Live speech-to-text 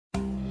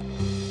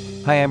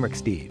Hi, I'm Rick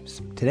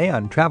Steves. Today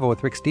on Travel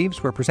with Rick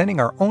Steves, we're presenting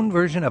our own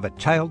version of A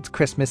Child's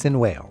Christmas in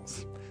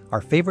Wales.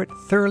 Our favorite,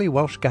 thoroughly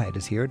Welsh guide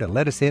is here to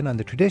let us in on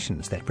the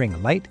traditions that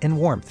bring light and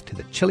warmth to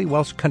the chilly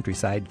Welsh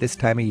countryside this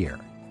time of year.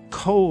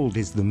 Cold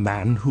is the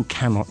man who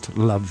cannot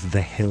love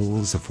the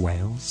hills of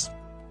Wales.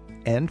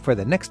 And for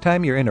the next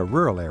time you're in a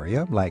rural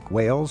area, like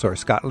Wales or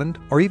Scotland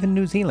or even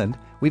New Zealand,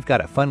 we've got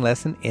a fun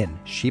lesson in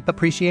sheep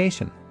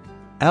appreciation.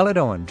 Aled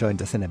Owen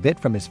joins us in a bit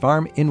from his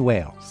farm in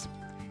Wales.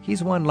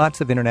 He's won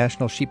lots of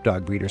international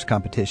sheepdog breeders'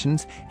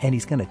 competitions, and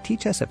he's going to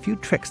teach us a few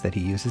tricks that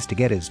he uses to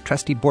get his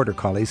trusty border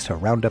collies to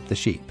round up the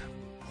sheep.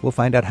 We'll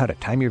find out how to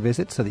time your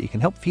visit so that you can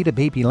help feed a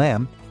baby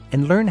lamb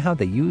and learn how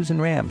the ewes and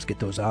rams get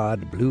those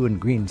odd blue and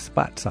green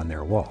spots on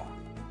their wall.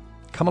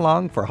 Come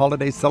along for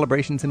holiday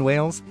celebrations in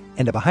Wales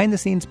and a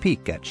behind-the-scenes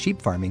peek at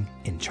sheep farming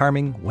in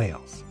charming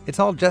Wales. It's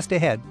all just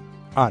ahead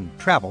on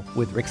Travel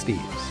with Rick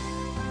Steves.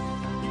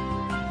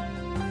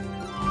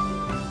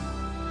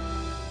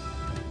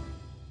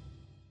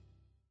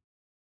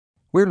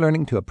 We're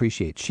learning to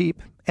appreciate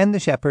sheep and the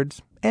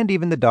shepherds and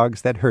even the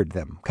dogs that herd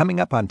them, coming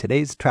up on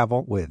today's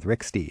Travel with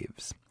Rick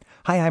Steves.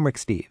 Hi, I'm Rick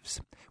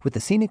Steves. With the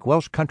scenic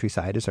Welsh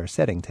countryside as our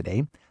setting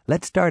today,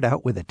 let's start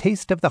out with a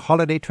taste of the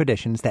holiday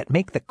traditions that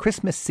make the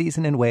Christmas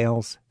season in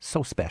Wales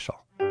so special.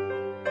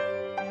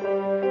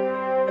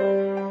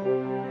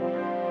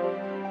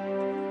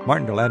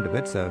 Martin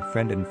Delandovitz, a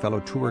friend and fellow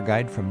tour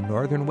guide from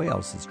northern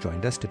Wales, has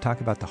joined us to talk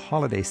about the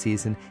holiday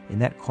season in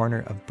that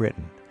corner of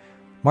Britain.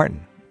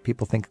 Martin,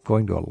 people think of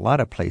going to a lot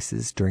of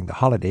places during the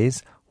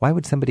holidays. Why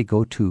would somebody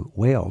go to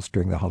Wales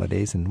during the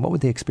holidays, and what would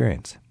they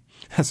experience?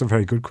 That's a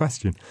very good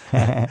question.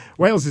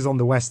 Wales is on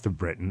the west of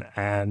Britain,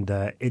 and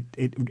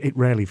it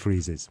rarely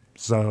freezes.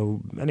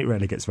 And it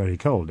rarely gets very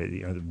cold.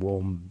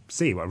 Warm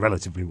sea, well,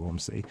 relatively warm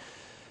sea.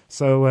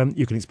 So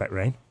you can expect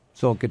rain.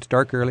 So it gets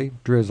dark early,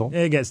 drizzle.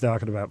 It gets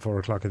dark at about 4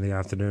 o'clock in the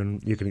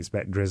afternoon. You can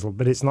expect drizzle,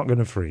 but it's not going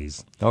to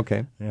freeze.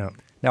 Okay. Yeah.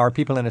 Now, are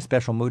people in a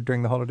special mood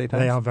during the holiday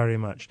times? They are very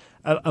much.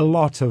 A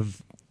lot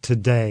of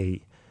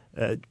today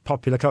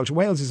popular culture.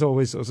 Wales is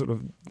always sort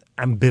of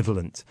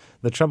ambivalent.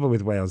 The trouble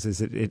with Wales is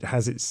it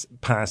has its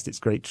past, its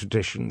great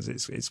traditions,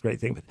 its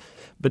great thing.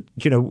 But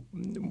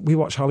we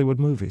watch Hollywood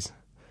movies.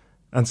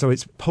 And so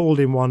it's pulled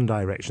in one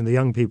direction. The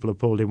young people are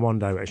pulled in one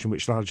direction,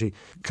 which largely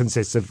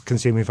consists of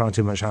consuming far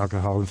too much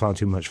alcohol and far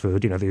too much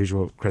food, the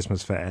usual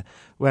Christmas fare.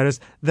 Whereas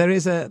there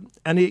is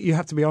and you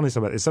have to be honest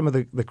about this, some of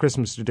the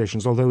Christmas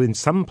traditions, although in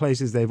some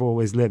places they've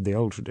always lived, the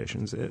old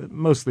traditions,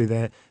 mostly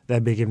they're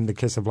being given the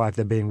kiss of life,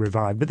 they're being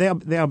revived, but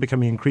they are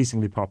becoming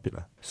increasingly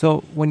popular.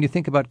 So when you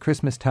think about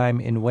Christmas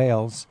time in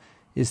Wales,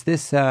 is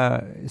this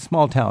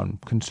small town,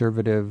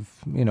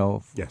 conservative,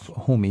 Yes.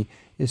 homey?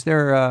 Is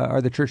there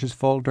are the churches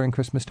full during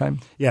Christmas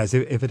time? Yes,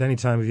 if at any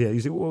time of year.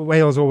 You see,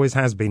 Wales always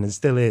has been and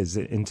still is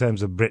in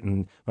terms of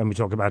Britain. When we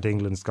talk about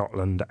England,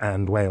 Scotland,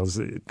 and Wales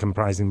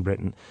comprising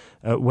Britain,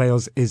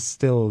 Wales is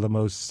still the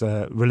most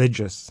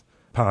religious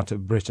part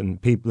of Britain.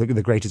 People,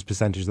 the greatest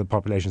percentage of the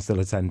population still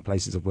attend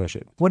places of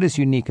worship. What is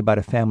unique about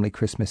a family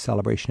Christmas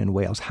celebration in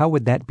Wales? How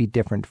would that be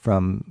different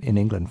from in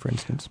England, for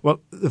instance? Well,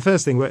 the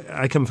first thing,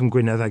 I come from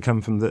Gwynedd, I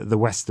come from the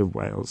west of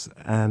Wales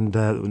and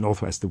the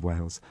northwest of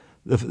Wales.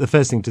 The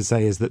first thing to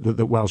say is that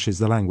Welsh is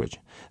the language.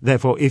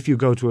 Therefore, if you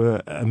go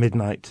to a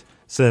midnight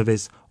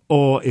service,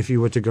 or if you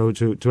were to go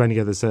to any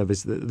other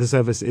service, the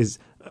service is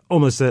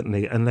almost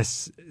certainly,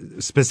 unless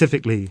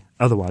specifically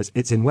otherwise,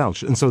 it's in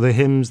Welsh. And so the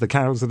hymns, the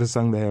carols that are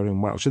sung there are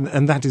in Welsh.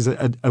 And that is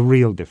a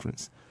real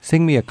difference.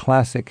 Sing me a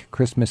classic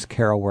Christmas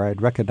carol where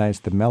I'd recognize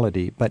the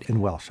melody, but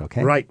in Welsh,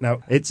 okay? Right. Now,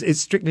 it's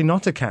strictly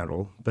not a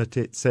carol, but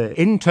it's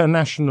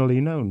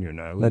internationally known,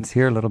 Let's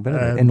hear a little bit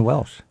of it in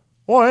Welsh.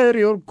 Oer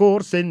yw'r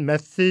gwrs yn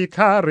methu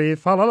caru,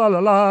 fa la la la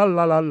la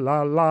la la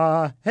la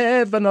la.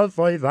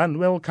 Hefynyddoedd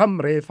anwyl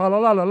Cymru, fa la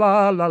la la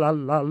la la la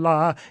la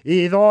la.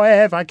 Iddo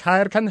ef a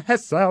cair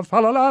cynhesaf, fa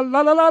la la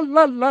la la la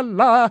la la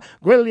la.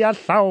 Gwyliau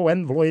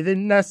llawen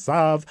flwyddyn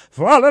nesaf,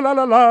 fa la la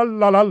la la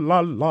la la la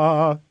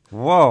la.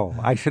 Whoa,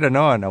 I should have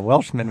known. A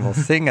Welshman will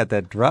sing at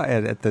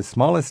the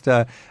smallest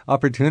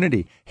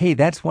opportunity. Hey,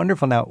 that's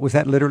wonderful. Now, was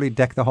that literally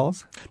Deck the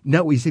Halls?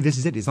 No, you see, this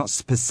is it. It's not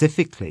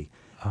specifically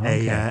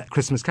a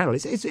Christmas carol.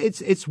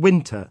 It's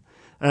winter.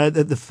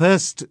 The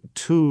first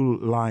two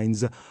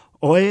lines,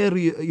 Oer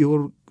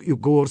yw'r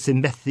gwrs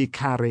yn methu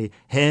caru,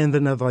 hen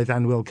ddynyddoedd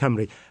anwyl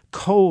Cymru.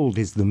 Cold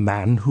is the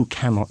man who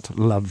cannot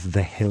love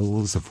the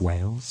hills of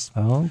Wales.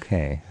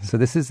 Okay, so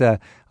this is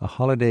a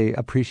holiday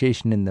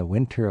appreciation in the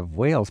winter of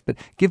Wales. But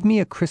give me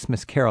a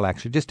Christmas carol,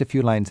 actually, just a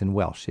few lines in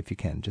Welsh, if you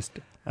can.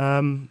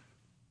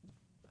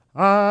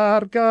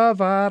 Ar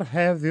gyfer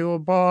heddiw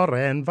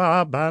bore'n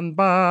faban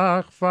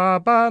bach,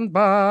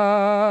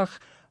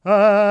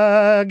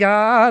 y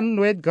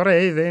ganwyd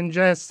greiddyn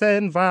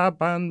Jesyn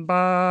faban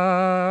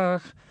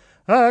bach.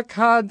 Y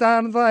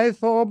cadarn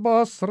ddaeth o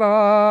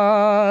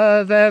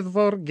Bosra,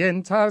 ddeddfwr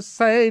gynt ar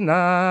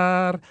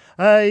Seinar,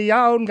 y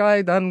iawn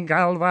gaid yn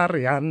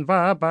galfarian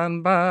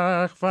faban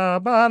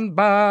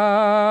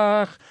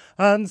bach,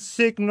 yn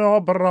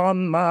signo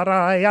bron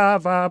marau a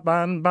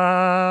faban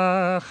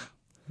bach.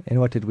 And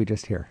what did we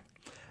just hear?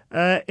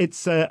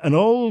 It's an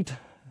old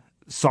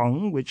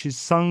song which is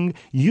sung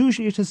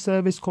usually at a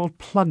service called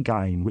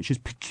Plygain, which is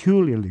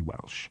peculiarly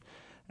Welsh.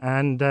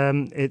 And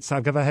it's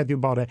Ar gyfer heddiw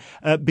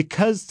bore.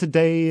 Because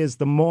today is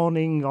the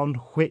morning on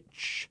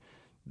which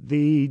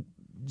the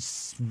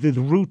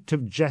root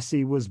of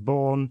Jesse was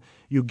born,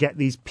 you get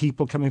these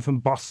people coming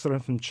from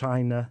Bosra, from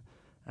China.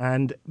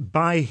 And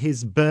by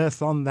his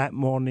birth on that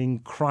morning,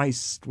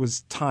 Christ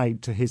was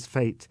tied to his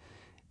fate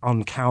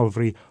on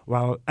Calvary.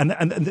 Well, and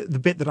the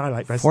bit that I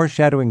like best,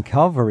 foreshadowing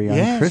Calvary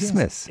on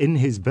Christmas. Yes. In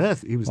his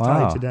birth, he was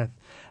tied to death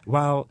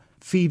while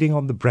feeding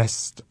on the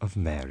breast of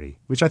Mary,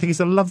 which I think is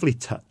a lovely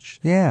touch.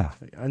 Yeah.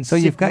 And so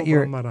you've got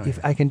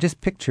I can just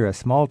picture a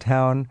small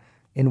town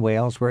in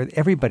Wales where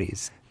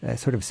everybody's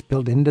sort of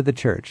spilled into the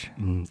church.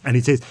 And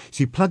it is.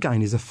 See,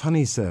 Plygain is a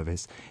funny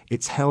service.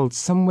 It's held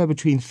somewhere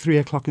between 3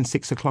 o'clock and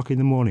 6 o'clock in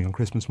the morning on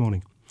Christmas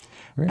morning.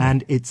 Really?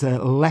 And it's a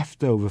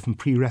leftover from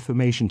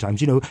pre-Reformation times.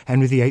 You know,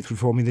 Henry VIII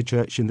reforming the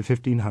church in the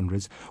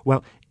 1500s.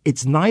 Well,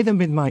 it's neither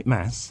midnight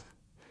mass,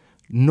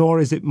 nor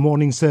is it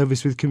morning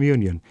service with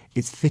communion.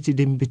 It's fitted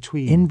in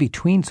between. In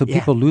between, so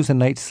people lose a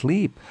night's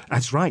sleep.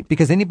 That's right.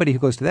 Because anybody who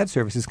goes to that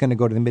service is going to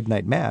go to the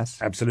midnight mass.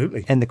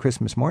 Absolutely. And the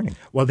Christmas morning.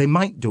 Well, they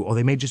might do, or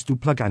they may just do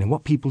Plygain. And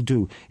what people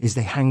do is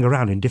they hang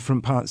around in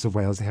different parts of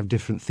Wales. They have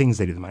different things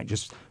they do. They might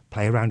just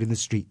play around in the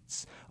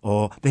streets,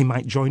 or they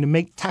might join and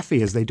make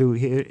taffy, as they do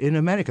here in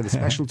America, the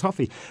special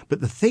toffee.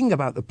 But the thing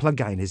about the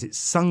Plygain is it's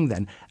sung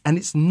then, and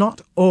it's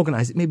not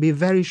organised. It may be a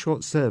very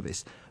short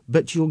service,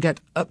 but you'll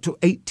get up to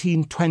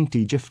 18,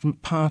 20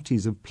 different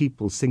parties of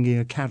people singing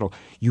a carol.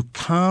 You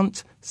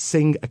can't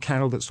sing a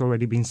carol that's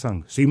already been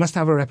sung. So you must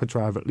have a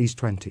repertoire of at least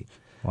 20.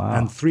 Wow.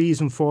 And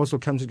threes and fours will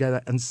come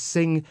together and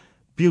sing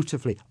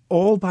beautifully,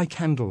 all by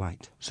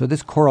candlelight. So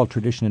this choral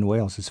tradition in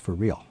Wales is for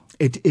real.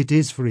 It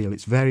is for real.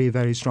 It's very,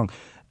 very strong.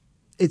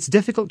 It's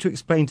difficult to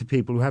explain to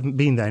people who haven't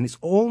been there, and it's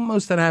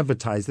almost an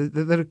advertised.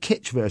 There are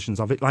kitsch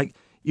versions of it, like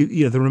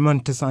you know, the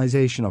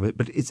romanticization of it,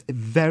 but it's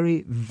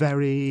very,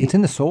 very... It's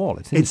in the soul.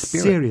 It's in the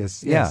spirit. It's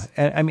serious, yes.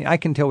 Yeah. And, I mean, I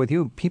can tell with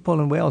you,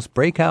 people in Wales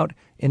break out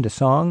into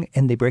song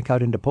and they break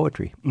out into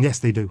poetry. Yes,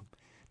 they do.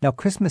 Now,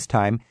 Christmas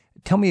time,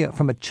 tell me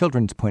from a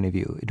children's point of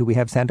view, do we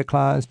have Santa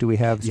Claus? Do we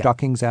have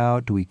stockings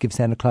out? Do we give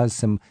Santa Claus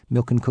some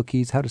milk and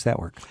cookies? How does that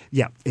work?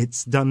 Yeah,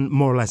 it's done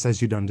more or less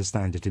as you'd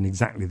understand it, in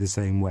exactly the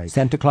same way.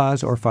 Santa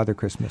Claus or Father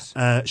Christmas?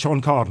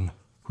 Sean Corn.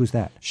 Who's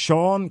that?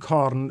 Sean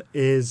Corn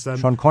is...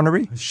 Sean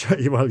Connery?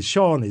 Well,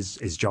 Sean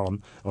is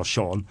John, or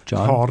Sean.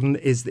 John. Corn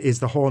is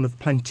the horn of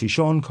plenty.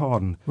 Sean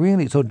Corn.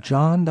 Really? So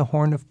John, the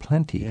horn of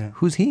plenty. Yeah.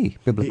 Who's he,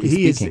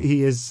 biblically speaking?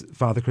 He is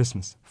Father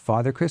Christmas.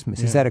 Father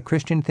Christmas. Yeah. Is that a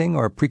Christian thing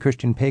or a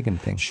pre-Christian pagan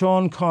thing?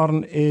 Sean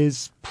Corn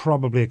is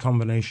probably a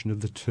combination of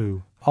the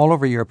two. All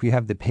over Europe, you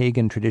have the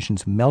pagan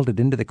traditions melded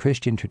into the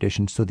Christian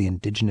traditions so the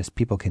indigenous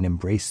people can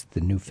embrace the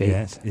new faith.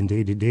 Yes,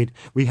 indeed.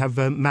 We have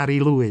Mari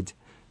Lwyd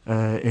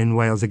in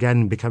Wales,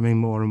 again, becoming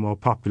more and more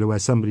popular, where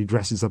somebody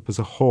dresses up as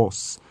a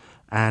horse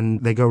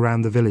and they go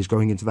around the village,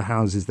 going into the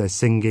houses, they're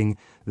singing,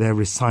 they're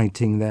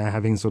reciting, they're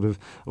having sort of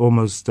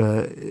almost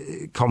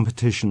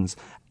competitions.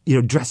 You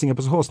know, dressing up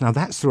as a horse. Now,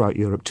 that's throughout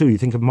Europe, too. You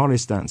think of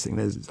Morris dancing.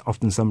 There's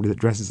often somebody that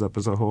dresses up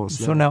as a horse.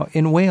 So now,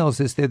 in Wales,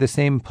 is there the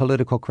same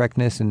political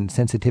correctness and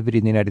sensitivity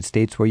in the United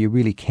States where you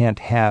really can't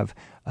have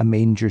a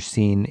manger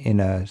scene in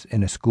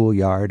a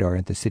schoolyard or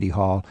at the city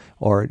hall?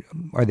 Or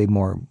are they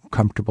more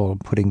comfortable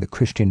putting the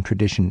Christian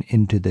tradition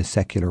into the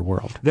secular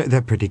world?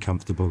 They're pretty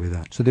comfortable with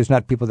that. So there's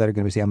not people that are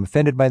going to say, I'm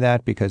offended by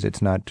that because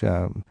it's not...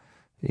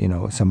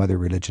 some other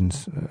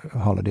religion's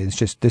holiday. It's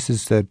just, this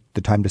is the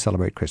time to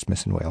celebrate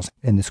Christmas in Wales.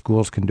 And the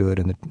schools can do it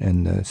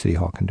and the city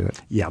hall can do it.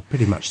 Yeah,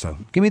 pretty much so.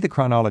 Give me the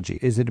chronology.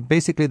 Is it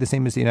basically the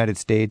same as the United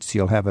States?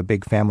 You'll have a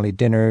big family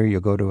dinner,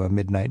 you'll go to a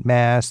midnight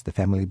mass, the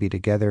family will be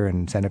together,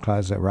 and Santa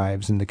Claus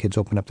arrives and the kids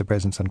open up the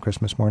presents on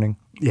Christmas morning?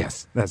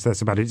 Yes,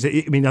 that's about it.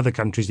 I mean, other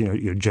countries,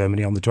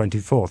 Germany on the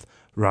 24th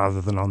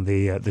rather than on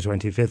the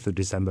 25th of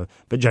December.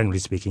 But generally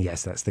speaking,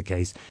 yes, that's the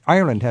case.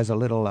 Ireland has a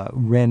little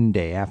Wren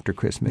Day after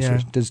Christmas. Yeah.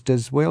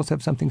 Does Wales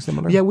have something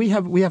similar? Yeah, we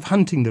have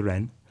hunting the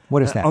wren.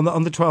 What is that?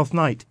 On the 12th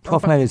night.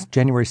 12th night is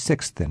January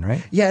 6th then,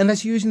 right? Yeah,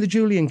 unless you're using the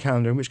Julian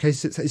calendar, in which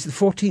case it's the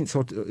 14th.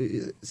 Or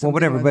well,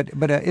 whatever, like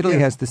but Italy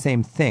has the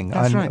same thing.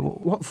 That's right.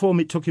 What form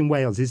it took in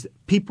Wales is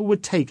people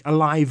would take a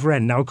live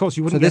wren. Now, of course,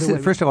 you wouldn't get away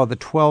with... First of all, the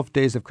 12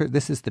 days of...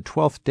 This is the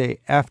 12th day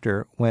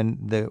after when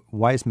the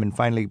wise men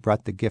finally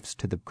brought the gifts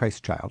to the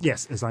Christ child.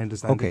 Yes, as I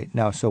understand it. Okay,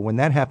 now, so when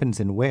that happens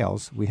in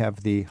Wales, we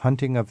have the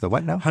hunting of the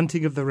what now?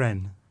 Hunting of the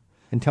wren.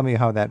 And tell me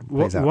how that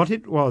plays out. What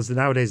it was,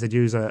 nowadays they'd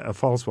use a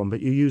false one, but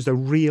you used a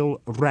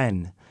real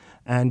wren.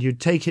 And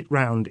you'd take it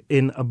round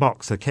in a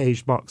box, a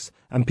caged box,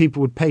 and people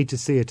would pay to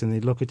see it and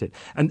they'd look at it.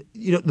 And,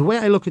 the way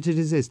I look at it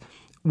is this.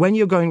 When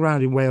you're going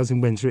round in Wales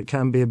in winter, it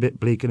can be a bit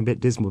bleak and a bit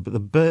dismal, but the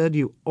bird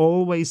you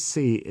always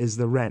see is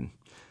the wren.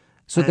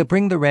 So they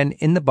bring the wren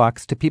in the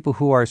box to people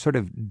who are sort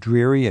of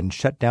dreary and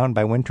shut down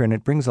by winter, and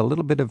it brings a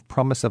little bit of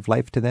promise of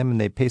life to them,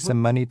 and they pay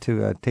some money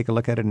to take a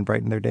look at it and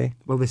brighten their day.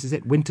 Well, this is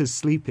it. Winter's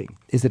sleeping.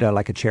 Is it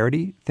like a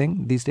charity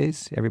thing these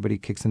days? Everybody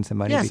kicks in some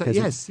money?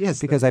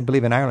 Yes. Because I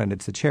believe in Ireland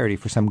it's a charity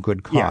for some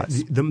good cause.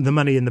 Yeah, the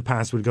money in the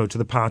past would go to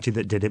the party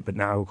that did it, but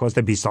now, of course,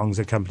 there'd be songs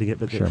accompanying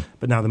it,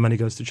 but now the money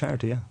goes to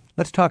charity, yeah.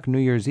 Let's talk New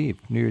Year's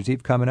Eve. New Year's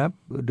Eve coming up.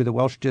 Do the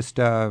Welsh just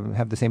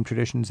have the same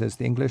traditions as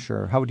the English,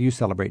 or how would you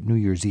celebrate New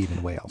Year's Eve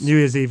in Wales? New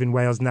Year's Eve in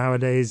Wales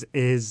nowadays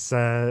is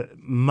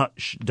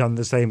much done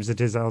the same as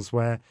it is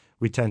elsewhere.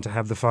 We tend to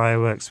have the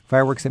fireworks.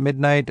 Fireworks at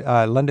midnight.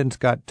 London's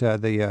got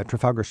the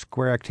Trafalgar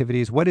Square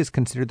activities. What is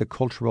considered the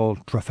cultural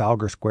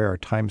Trafalgar Square or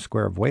Times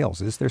Square of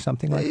Wales? Is there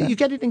something like that? You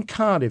get it in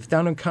Cardiff.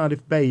 Down in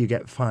Cardiff Bay, you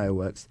get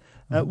fireworks.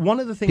 One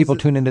of the things people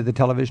tune into the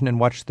television and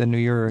watch the New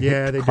Year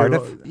hit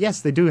Cardiff? Do.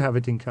 Yes, they do have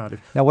it in Cardiff.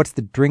 Now, what's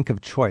the drink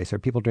of choice? Are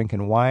people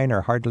drinking wine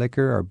or hard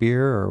liquor or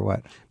beer or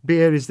what?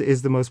 Beer is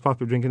the most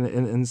popular drink,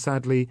 and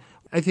sadly,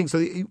 I think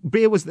so.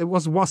 Beer there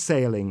was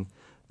wassailing,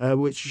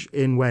 which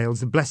in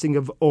Wales, the blessing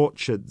of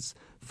orchards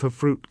for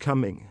fruit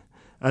coming.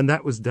 And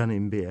that was done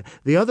in beer.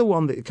 The other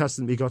one that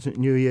custom we got at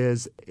New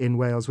Year's in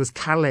Wales was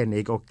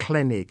Calennig or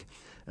Clennig,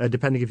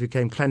 depending if you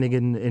came Clennig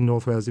in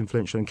North Wales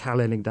influential and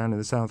Calennig down in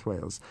the South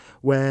Wales,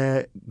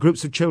 where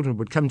groups of children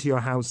would come to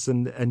your house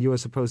and you were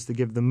supposed to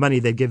give them money.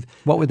 They'd give.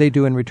 What would they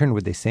do in return?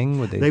 Would they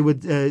sing? They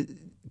would.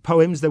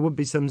 Poems. There would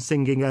be some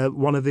singing.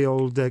 One of the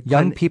old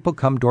young people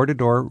come door to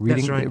door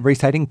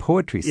reciting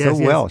poetry. Yes,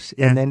 so Welsh,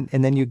 yeah.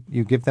 and then you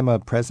give them a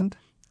present.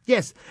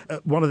 Yes,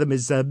 one of them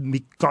is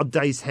mi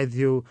godais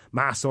heddiw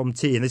mas o'm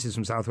tŷ, and this is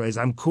from South Wales.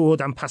 Am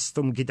cwd am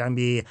pastwm gyda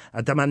mi,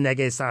 a dyma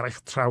neges ar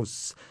eich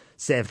traws,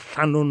 sef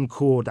llanwn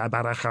cwd a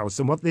barachaws.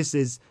 And what this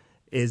is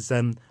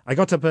I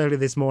got up early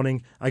this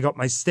morning, I got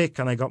my stick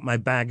and I got my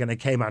bag and I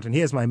came out, and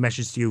here's my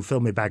message to you: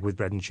 fill my bag with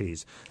bread and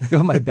cheese.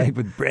 Fill my bag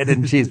with bread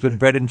and cheese. Would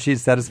bread and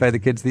cheese satisfy the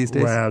kids these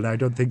days? Well, no, I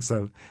don't think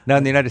so. Now,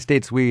 in the United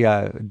States, we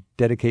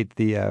dedicate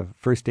the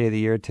first day of the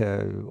year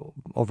to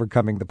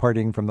overcoming the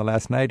partying from the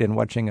last night and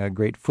watching a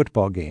great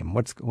football game.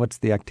 What's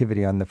the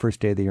activity on the first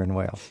day of the year in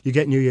Wales? You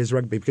get New Year's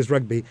rugby, because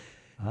rugby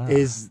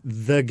is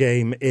the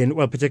game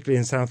particularly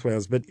in South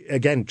Wales, but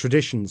again,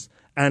 traditions,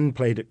 and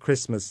played at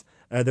Christmas.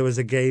 There was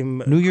a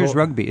game. New Year's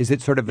rugby. Is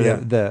it sort of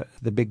the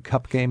big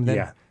cup game then?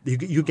 Yeah.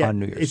 You get on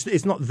New Year's.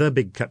 It's not the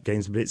big cup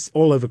games, but it's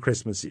all over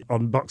Christmas.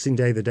 On Boxing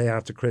Day, the day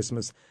after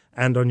Christmas,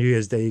 and on New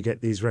Year's Day, you get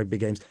these rugby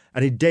games.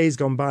 And in days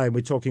gone by, and we're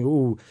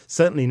talking,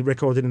 certainly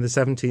recorded in the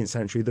 17th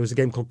century, there was a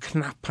game called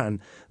Knapan,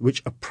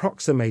 which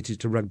approximated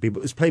to rugby,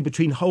 but was played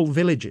between whole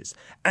villages.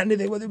 And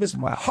there was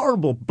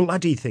horrible,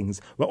 bloody things,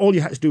 where all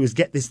you had to do was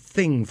get this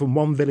thing from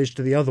one village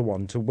to the other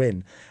one to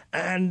win.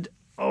 And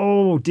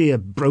oh dear,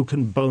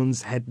 broken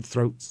bones, head,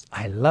 throats.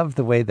 I love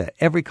the way that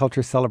every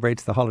culture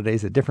celebrates the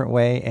holidays a different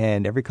way,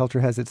 and every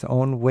culture has its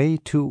own way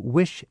to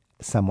wish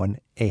someone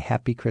a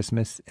happy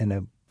Christmas and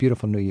a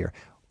beautiful New Year.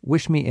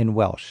 Wish me in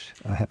Welsh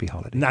a happy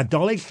holiday.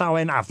 Nadolig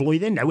llawen a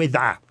flwyddyn newydd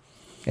dda.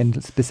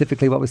 And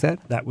specifically, what was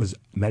that? That was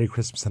Merry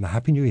Christmas and a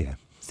Happy New Year.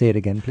 Say it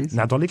again, please.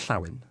 Nadolig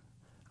llawen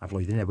a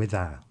flwyddyn newydd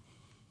dda.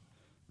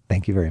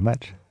 Thank you very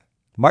much.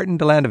 Martin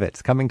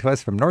Delandovitz coming to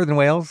us from Northern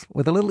Wales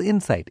with a little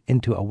insight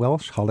into a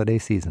Welsh holiday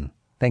season.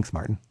 Thanks,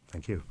 Martin.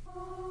 Thank you.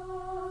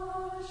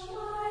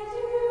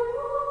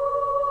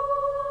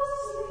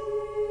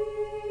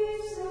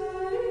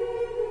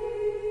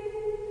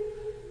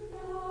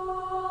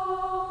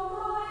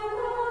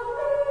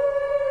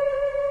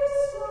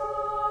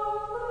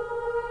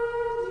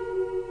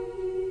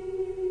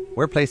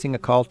 We're placing a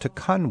call to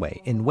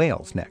Conway in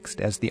Wales next,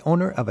 as the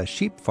owner of a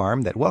sheep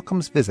farm that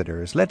welcomes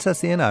visitors lets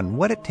us in on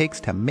what it takes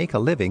to make a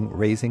living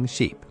raising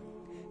sheep.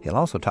 He'll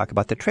also talk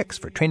about the tricks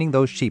for training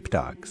those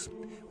sheepdogs.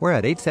 We're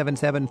at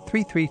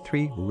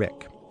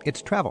 877-333-RICK.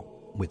 It's Travel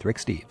with Rick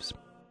Steves.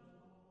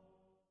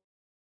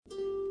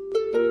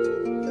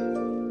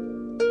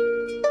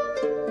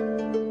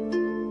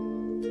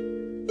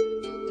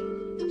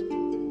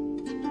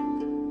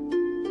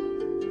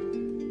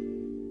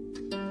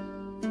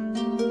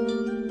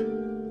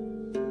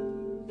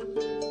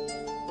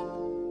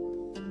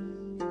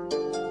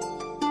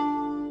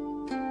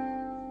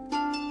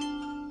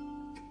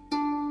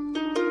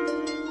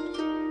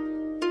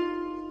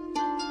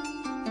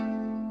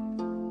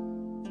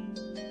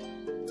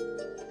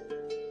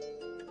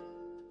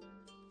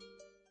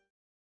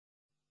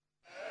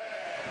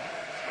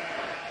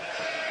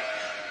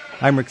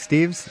 I'm Rick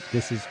Steves.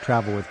 This is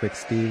Travel with Rick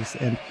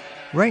Steves. And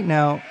right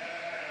now,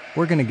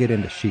 we're going to get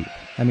into sheep.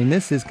 I mean,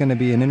 this is going to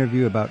be an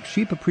interview about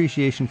sheep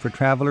appreciation for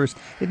travelers.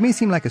 It may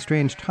seem like a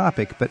strange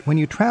topic, but when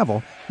you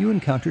travel, you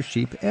encounter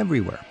sheep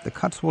everywhere. The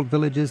Cotswold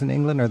villages in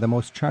England are the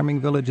most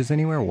charming villages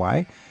anywhere.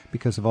 Why?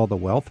 Because of all the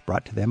wealth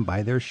brought to them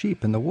by their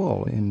sheep and the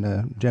wool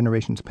in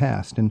generations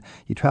past. And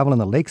you travel in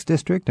the Lakes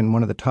District, and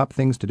one of the top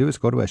things to do is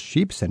go to a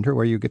sheep center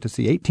where you get to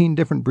see 18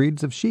 different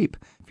breeds of sheep.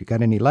 If you've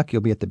got any luck,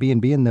 you'll be at the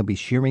B&B, and they'll be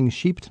shearing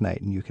sheep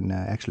tonight, and you can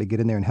actually get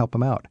in there and help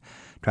them out.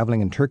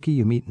 Traveling in Turkey,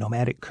 you meet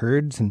nomadic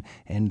Kurds, and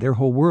their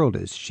whole world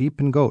is sheep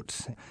and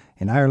goats.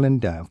 in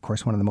Ireland. Of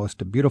course, one of the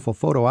most beautiful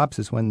photo ops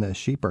is when the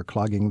sheep are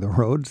clogging the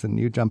roads and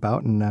you jump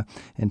out and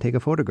take a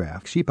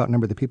photograph. Sheep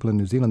outnumber the people in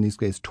New Zealand these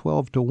days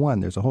 12-1.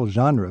 There's a whole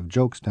genre of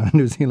jokes down in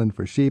New Zealand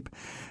for sheep.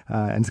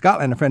 In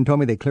Scotland, a friend told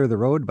me they clear the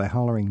road by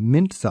hollering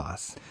mint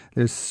sauce.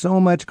 There's so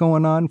much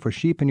going on for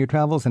sheep in your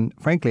travels, and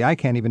frankly, I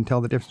can't even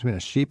tell the difference between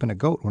a sheep and a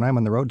goat when I'm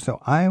on the road, so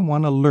I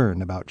want to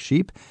learn about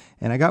sheep.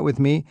 And I got with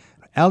me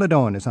Aled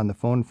Owen is on the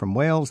phone from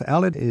Wales.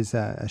 Aled is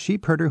a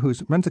sheep herder who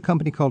runs a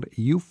company called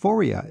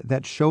Euphoria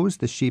that shows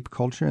the sheep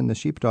culture and the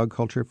sheepdog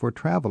culture for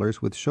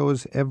travelers with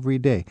shows every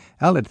day.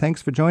 Aled,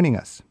 thanks for joining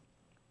us.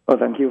 Well,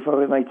 thank you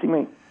for inviting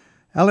me.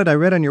 Aled, I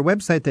read on your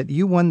website that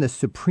you won the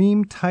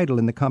supreme title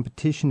in the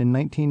competition in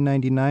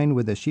 1999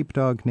 with a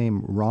sheepdog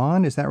named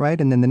Ron. Is that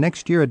right? And then the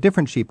next year, a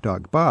different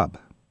sheepdog, Bob.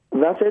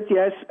 That's it,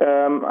 yes.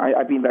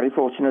 I've been very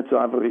fortunate to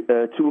have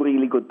two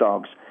really good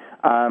dogs.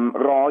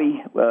 Roy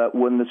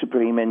won the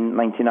Supreme in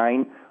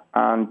 99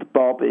 and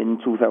Bob in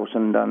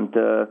 2000. And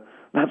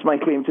that's my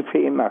claim to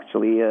fame,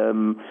 actually.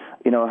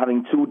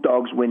 Having two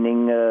dogs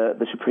winning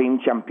the Supreme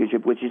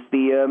Championship, which is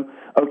the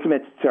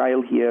ultimate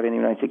trial here in the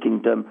United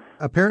Kingdom.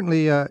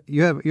 Apparently,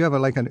 you have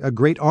a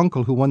great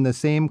uncle who won the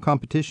same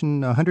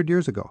competition 100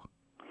 years ago.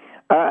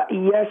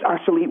 Yes,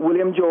 actually,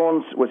 William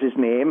Jones was his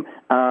name,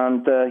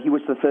 and he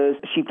was the first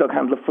sheepdog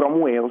handler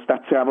from Wales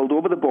that travelled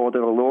over the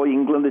border, although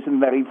England isn't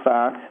very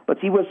far. But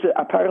he was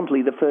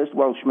apparently the first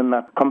Welshman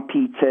that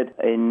competed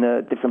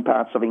in different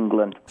parts of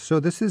England.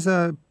 So this is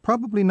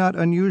probably not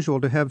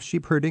unusual to have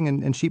sheep herding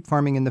and sheep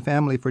farming in the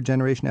family for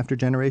generation after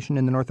generation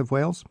in the north of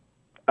Wales?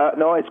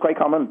 No, it's quite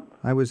common.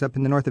 I was up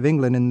in the north of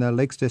England in the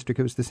Lakes District.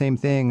 It was the same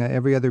thing.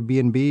 Every other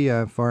B&B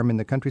farm in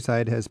the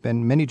countryside has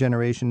been many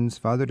generations,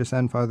 father to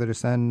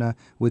son,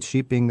 with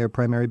sheep being their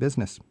primary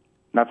business.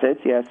 That's it,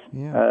 yes.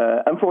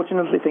 Yeah.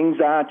 Unfortunately, things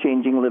are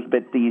changing a little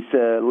bit these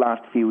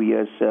last few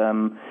years.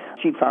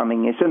 Sheep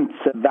farming isn't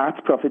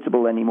that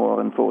profitable anymore,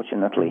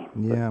 unfortunately.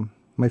 Yeah.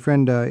 My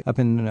friend up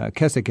in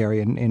Keswick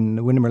area in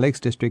the Windermere Lakes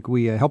District,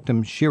 we helped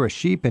him shear a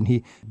sheep, and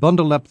he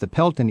bundled up the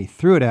pelt and he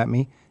threw it at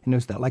me. And it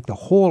was like the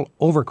whole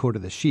overcoat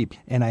of the sheep.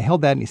 And I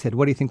held that and he said,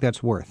 "What do you think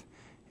that's worth?"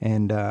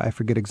 And I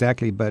forget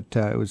exactly, but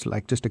it was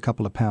like just a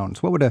couple of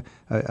pounds. What would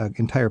an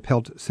entire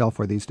pelt sell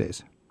for these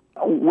days?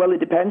 Well, it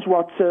depends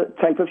what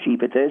type of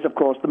sheep it is. Of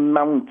course, the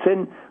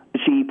mountain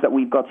sheep that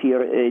we've got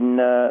here in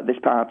this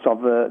part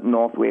of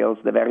North Wales,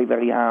 they're very,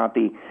 very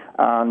hardy.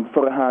 And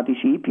for a hardy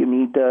sheep, you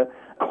need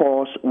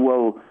coarse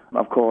wool.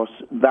 Of course,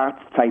 that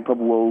type of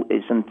wool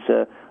isn't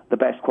the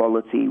best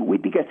quality.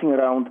 We'd be getting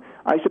around,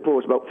 I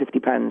suppose, about 50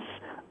 pence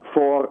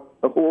for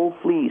a whole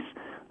fleece.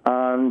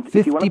 And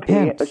if you want to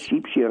pay a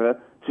sheep shearer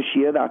to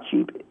shear that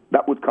sheep,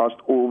 that would cost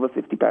over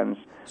 50 pence.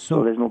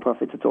 So there's no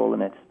profit at all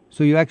in it.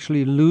 So you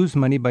actually lose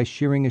money by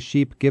shearing a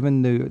sheep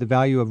given the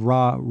value of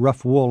raw,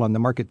 rough wool on the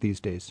market these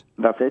days.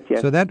 That's it,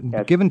 yes. So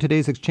that, given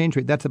today's exchange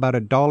rate, that's about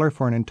 $1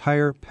 for an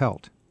entire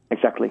pelt.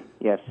 Exactly,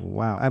 yes.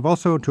 Wow. I've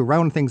also, to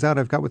round things out,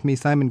 I've got with me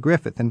Simon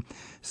Griffith. And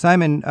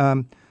Simon,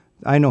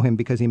 I know him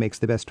because he makes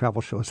the best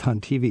travel shows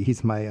on TV.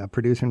 He's my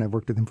producer, and I've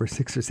worked with him for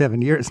 6 or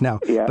 7 years now.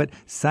 Yeah. But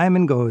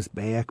Simon goes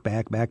back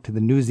to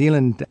the New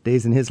Zealand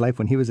days in his life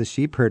when he was a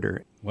sheep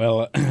herder.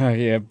 Well,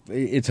 yeah,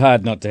 it's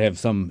hard not to have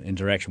some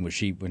interaction with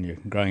sheep when you're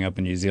growing up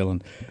in New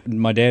Zealand.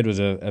 My dad was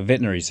a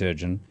veterinary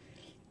surgeon,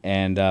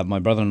 and my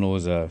brother-in-law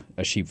was a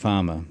sheep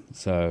farmer.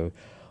 So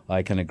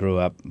I kind of grew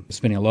up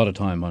spending a lot of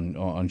time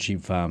on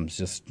sheep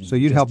farms. So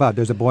you'd help out.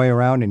 There's a boy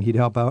around and he'd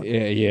help out?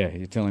 Yeah,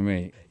 you're telling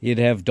me. He'd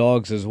have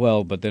dogs as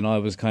well, but then I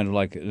was kind of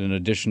like an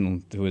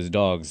addition to his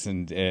dogs,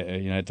 and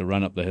had to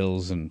run up the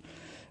hills and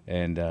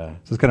so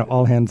it's kind of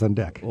all hands on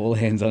deck. All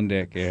hands on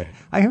deck, yeah.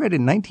 I heard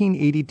in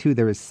 1982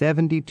 there was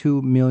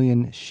 72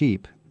 million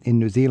sheep in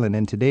New Zealand,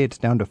 and today it's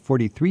down to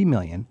 43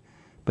 million,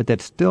 but that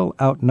still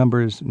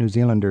outnumbers New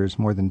Zealanders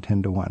more than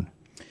 10-1.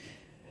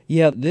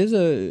 Yeah, there's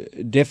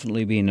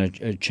definitely been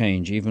a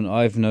change. Even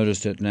I've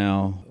noticed it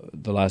now.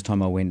 The last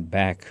time I went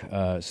back,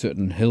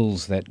 certain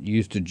hills that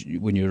used to,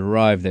 when you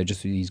arrive, they're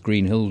just these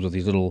green hills with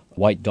these little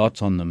white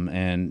dots on them.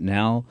 And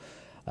now,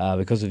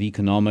 because of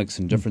economics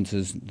and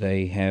differences,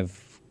 they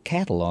have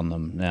cattle on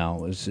them now.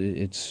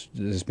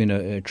 There's been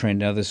a trend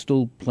now. There's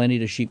still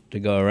plenty of sheep to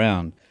go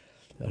around.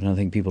 I don't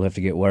think people have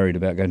to get worried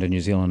about going to New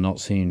Zealand and not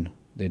seeing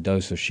their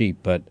dose of sheep,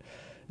 but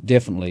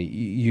definitely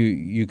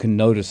you can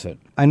notice it.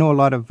 I know a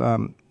lot of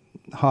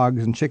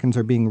hogs and chickens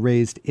are being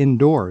raised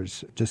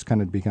indoors, just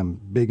kind of become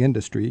big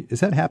industry. Is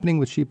that happening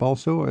with sheep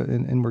also,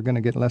 and we're going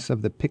to get less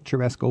of the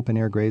picturesque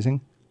open-air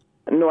grazing?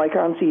 No, I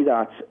can't see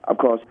that. Of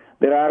course,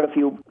 there are a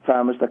few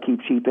farmers that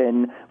keep sheep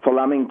in for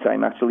lambing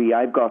time. Actually,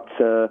 I've got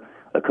a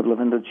couple of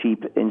hundred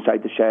sheep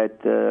inside the shed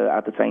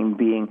at the time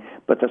being,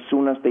 but as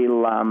soon as they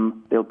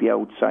lamb, they'll be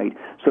outside.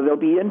 So they'll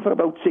be in for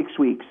about 6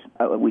 weeks.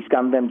 We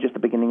scanned them just at the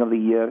beginning of the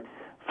year,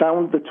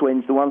 found the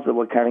twins, the ones that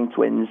were carrying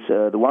twins,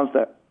 the ones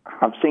that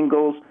have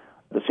singles.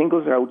 The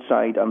singles are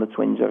outside and the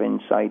twins are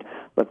inside,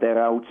 but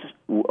they're out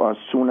as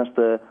soon as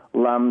the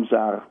lambs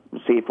are,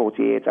 say,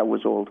 48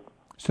 hours old.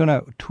 So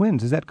now,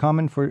 twins, is that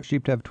common for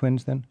sheep to have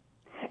twins then?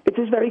 It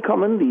is very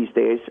common these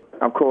days.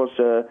 Of course,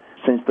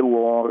 since the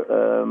war,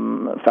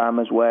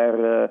 farmers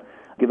were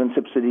given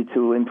subsidy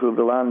to improve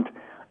the land.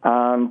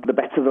 And the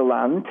better the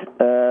land,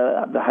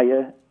 the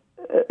higher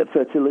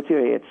fertility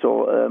rate.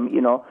 So,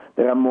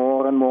 there are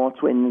more and more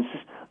twins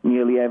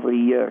nearly every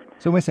year.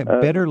 So wait a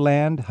second, better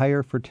land,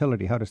 higher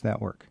fertility. How does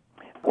that work?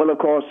 Well, of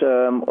course,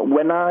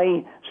 when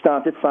I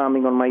started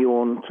farming on my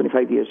own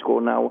 25 years ago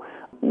now,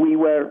 we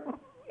were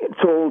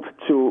told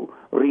to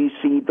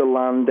reseed the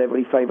land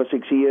every 5 or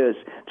 6 years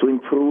to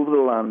improve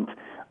the land.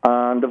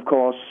 And, of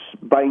course,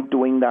 by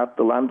doing that,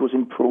 the land was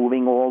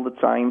improving all the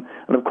time.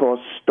 And, of course,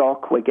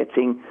 stock were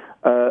getting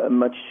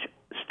much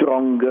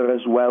stronger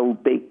as well,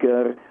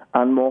 bigger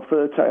and more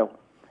fertile.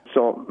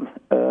 So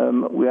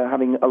we are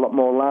having a lot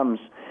more lambs.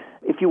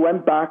 If you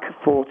went back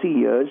 40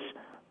 years,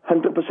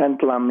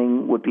 100%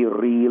 lambing would be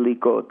really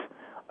good.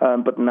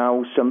 But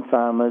now some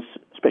farmers,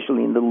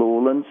 especially in the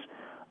lowlands,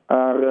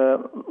 are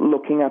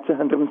looking at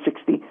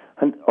 160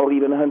 or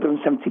even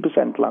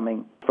 170%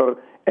 lambing for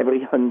every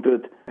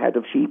 100 head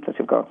of sheep that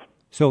you've got.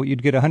 So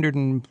you'd get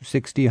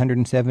 160,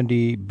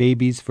 170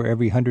 babies for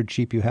every 100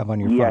 sheep you have on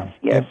your farm?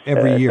 Yes,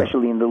 every year.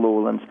 Especially in the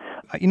lowlands.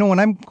 When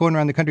I'm going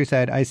around the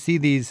countryside, I see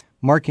these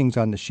markings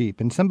on the sheep,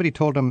 and somebody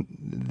told them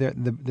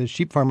the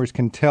sheep farmers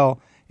can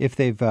tell if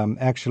they've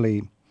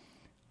actually,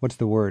 what's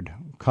the word,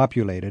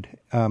 copulated,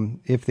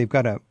 if they've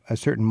got a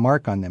certain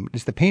mark on them.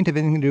 Does the paint have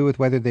anything to do with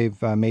whether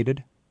they've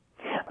mated?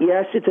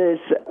 Yes, it is.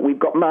 We've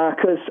got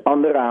markers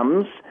on the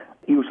rams.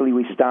 Usually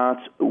we start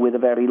with a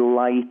very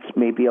light,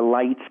 maybe a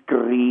light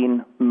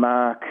green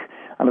mark.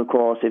 And, of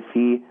course, if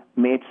he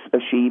mates a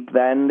sheep,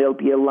 then there'll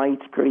be a light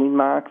green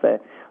mark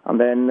there. And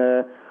then,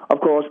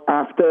 of course,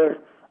 after,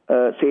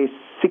 say,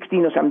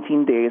 16 or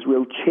 17 days,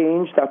 we'll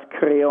change that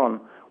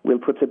crayon. We'll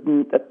put a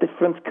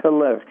different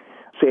colour,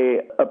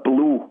 say a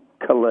blue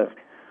colour.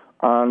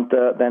 And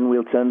then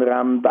we'll turn the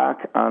ram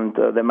back, and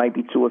there might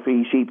be 2 or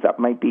 3 sheep that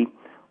might be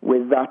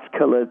with that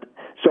coloured.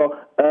 So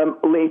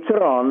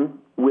later on,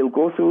 we'll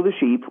go through the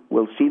sheep,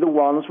 we'll see the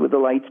ones with the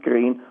light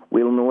green,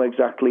 we'll know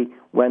exactly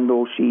when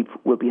those sheep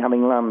will be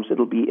having lambs.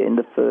 It'll be in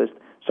the first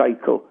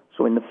cycle,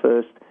 so in the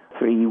first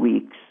 3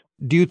 weeks.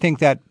 Do you think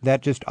that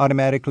just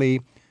automatically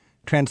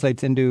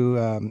translates into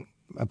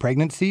a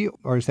pregnancy,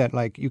 or is that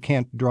like you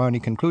can't draw any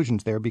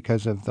conclusions there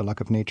because of the luck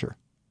of nature?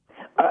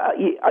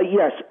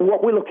 Yes,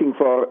 what we're looking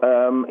for,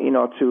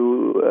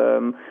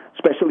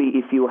 especially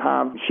if you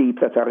have sheep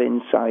that are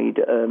inside,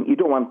 you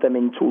don't want them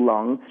in too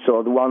long.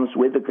 So the ones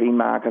with the green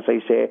mark, as I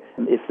say,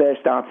 if they're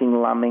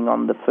starting lambing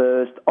on the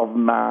 1st of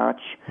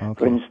March,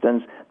 for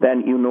instance,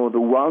 then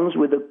the ones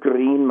with the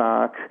green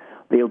mark,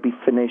 they'll be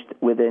finished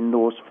within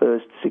those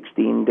first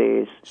 16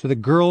 days. So the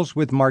girls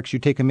with marks, you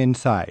take them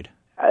inside?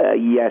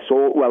 Yes,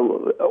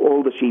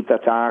 all the sheep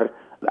that are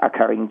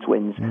carrying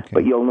twins. Okay.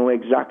 But you'll know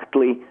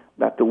exactly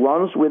that the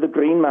ones with a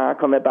green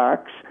mark on their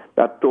backs,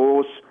 that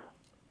those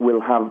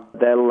will have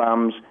their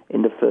lambs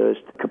in the first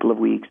couple of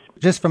weeks.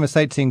 Just from a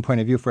sightseeing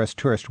point of view for us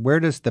tourists, where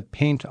does the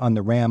paint on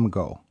the ram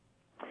go?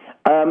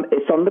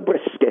 It's on the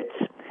brisket.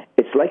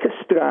 It's like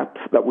a strap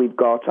that we've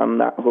got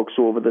and that hooks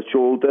over the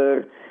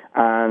shoulder,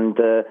 and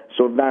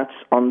so that's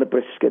on the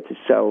brisket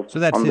itself. So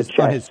that's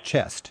on his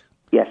chest?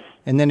 Yes.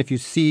 And then if you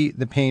see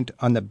the paint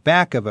on the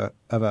back of a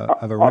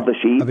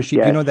sheep, yes.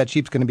 You know that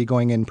sheep's going to be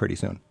going in pretty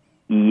soon.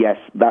 Yes,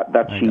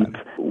 that sheep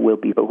will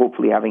be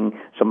hopefully having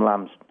some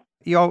lambs.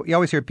 You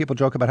always hear people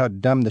joke about how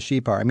dumb the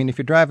sheep are. I mean, if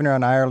you're driving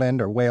around Ireland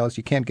or Wales,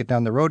 you can't get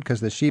down the road because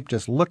the sheep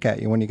just look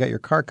at you when you got your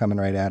car coming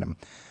right at them.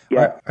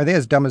 Yeah. Are they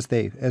as dumb as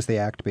they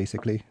act,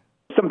 basically?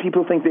 Some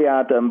people think they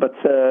are dumb, but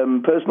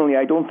personally,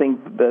 I don't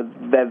think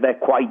that they're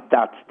quite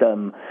that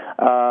dumb.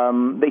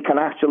 They can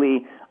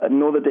actually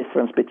know the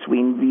difference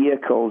between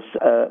vehicles.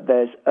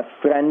 There's a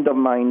friend of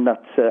mine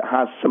that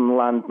has some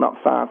land not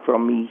far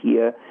from me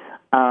here,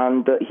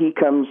 and he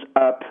comes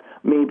up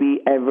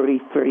maybe every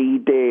 3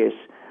 days.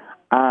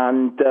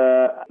 And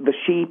the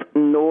sheep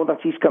know that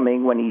he's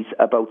coming when he's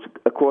about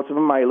a quarter of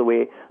a mile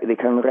away. They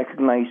can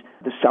recognize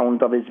the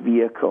sound of his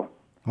vehicle.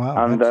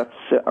 Wow, and that's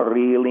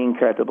really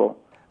incredible.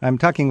 I'm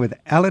talking with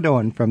Aled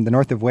Owen from the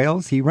north of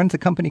Wales. He runs a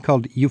company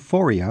called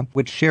Euphoria,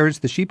 which shares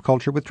the sheep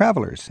culture with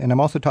travelers. And I'm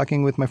also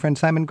talking with my friend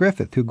Simon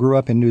Griffith, who grew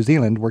up in New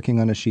Zealand working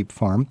on a sheep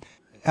farm.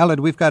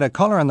 Aled, we've got a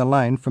caller on the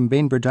line from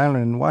Bainbridge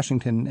Island in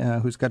Washington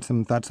who's got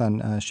some thoughts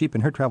on sheep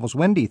and her travels.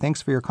 Wendy, thanks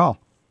for your call.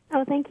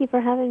 Oh, thank you for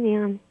having me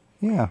on.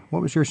 Yeah.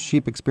 What was your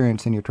sheep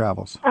experience in your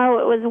travels? Oh,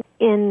 it was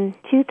in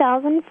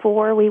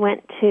 2004. We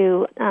went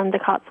to the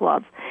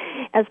Cotswolds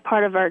as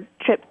part of our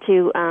trip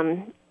to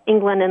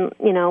England, and,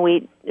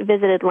 we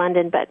visited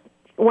London. But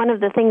one of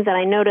the things that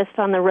I noticed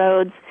on the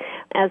roads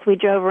as we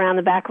drove around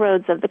the back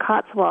roads of the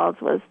Cotswolds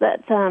was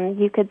that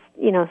you could,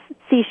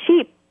 see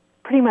sheep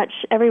pretty much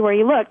everywhere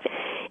you looked.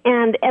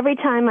 And every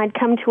time I'd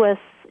come to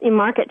a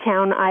market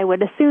town, I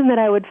would assume that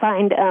I would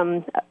find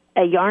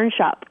a yarn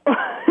shop.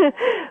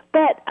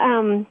 But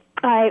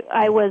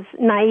I was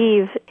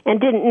naive and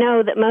didn't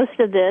know that most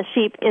of the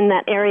sheep in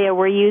that area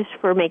were used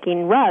for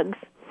making rugs.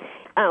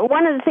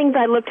 one of the things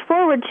I looked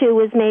forward to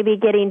was maybe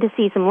getting to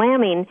see some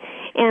lambing,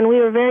 and we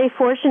were very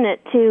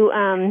fortunate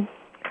to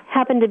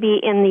happen to be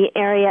in the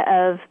area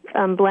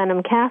of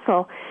Blenheim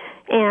Castle,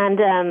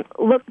 and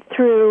looked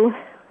through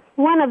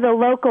one of the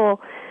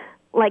local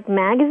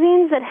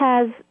magazines that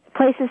has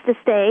places to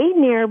stay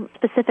near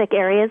specific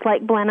areas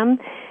like Blenheim,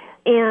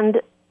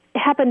 and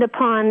happened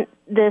upon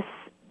this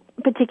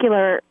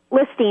particular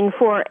listing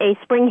for a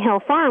Spring Hill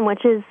farm,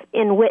 which is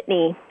in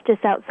Whitney,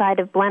 just outside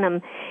of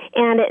Blenheim.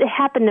 And it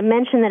happened to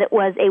mention that it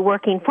was a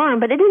working farm,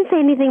 but it didn't say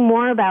anything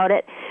more about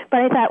it.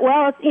 But I thought,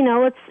 well,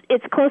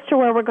 it's close to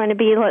where we're going to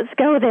be. Let's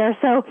go there.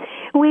 So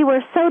we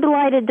were so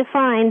delighted to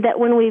find that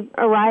when we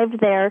arrived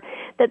there,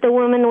 that the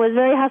woman was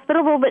very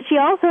hospitable, but she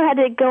also had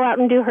to go out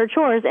and do her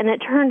chores. And it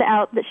turned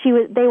out that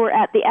they were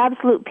at the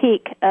absolute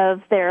peak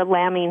of their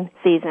lambing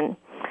season.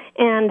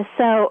 And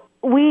so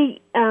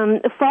we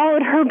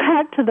followed her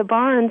back to the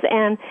barns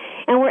and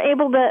were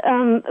able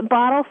to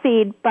bottle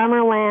feed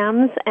bummer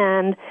lambs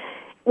and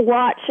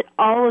watch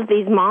all of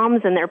these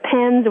moms in their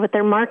pens with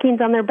their markings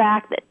on their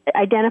back that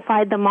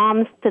identified the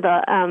moms to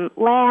the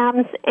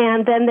lambs.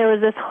 And then there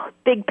was this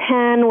big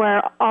pen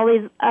where all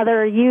these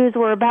other ewes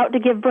were about to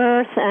give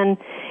birth. And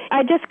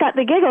I just got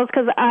the giggles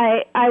because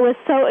I was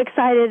so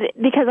excited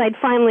because I'd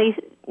finally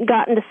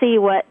gotten to see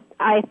what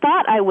I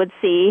thought I would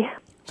see.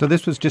 So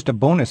this was just a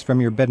bonus from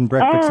your bed and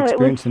breakfast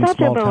experience in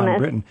small-town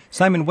Britain.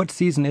 Simon, what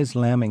season is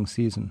lambing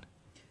season?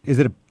 Is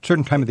it a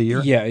certain time of the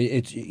year? Yeah, you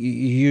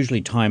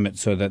usually time it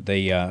so that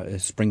the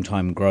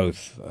springtime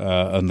growth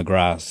on the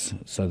grass,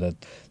 so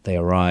that they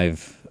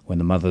arrive when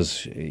the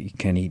mothers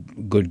can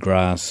eat good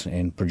grass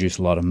and produce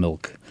a lot of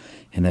milk,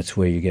 and that's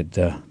where you get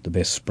the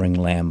best spring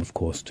lamb, of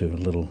course, to a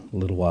little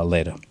while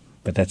later.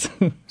 But that's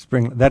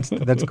spring. That's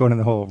going in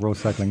the whole row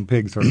cycling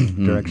pig sort of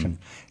direction.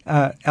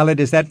 Aled,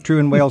 is that true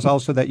in Wales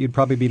also, that you'd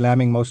probably be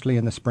lambing mostly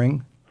in the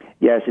spring?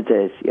 Yes, it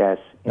is. Yes.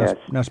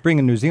 Now, spring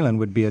in New Zealand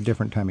would be a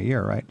different time of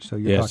year, right? So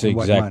you're talking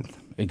what month?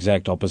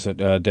 Exact opposite.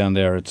 Down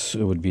there, it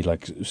would be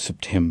like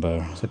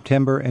September.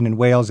 September, and in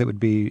Wales, it would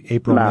be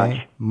April,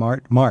 May,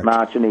 March.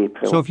 March and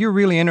April. So if you're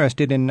really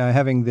interested in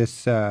having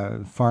this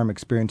farm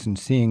experience and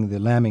seeing the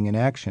lambing in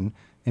action,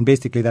 and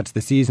basically that's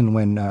the season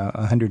when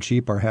 100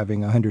 sheep are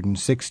having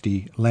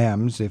 160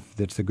 lambs, if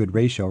that's a good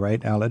ratio,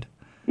 right, Aled?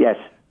 Yes.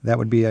 That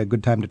would be a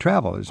good time to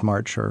travel, is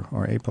March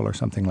or April or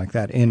something like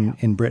that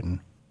in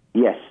Britain.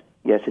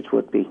 Yes, it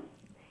would be.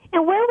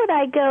 And where would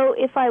I go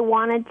if I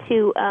wanted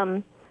to,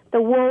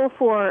 the wool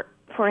for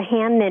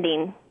hand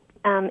knitting?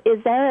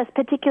 Is there a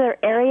particular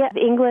area of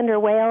England or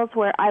Wales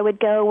where I would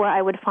go where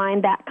I would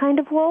find that kind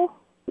of wool?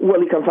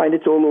 Well, you can find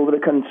it all over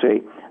the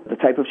country. The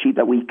type of sheep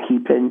that we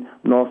keep in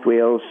North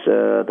Wales,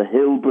 the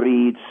hill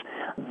breeds,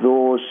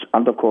 those,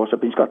 and of course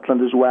up in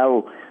Scotland as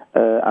well,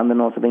 and the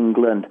north of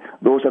England,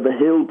 those are the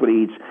hill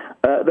breeds.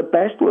 The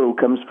best wool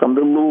comes from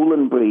the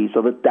lowland breeds,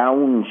 or the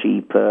down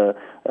sheep, the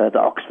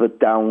Oxford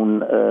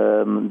Down,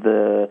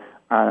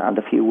 and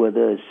a few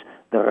others.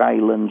 The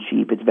Ryland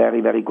sheep, it's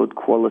very, very good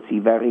quality,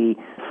 very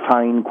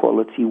fine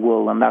quality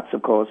wool, and that's,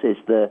 of course, is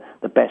the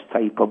best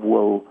type of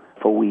wool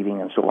for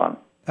weaving and so on.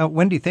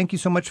 Wendy, thank you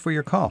so much for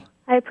your call.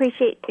 I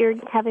appreciate your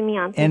having me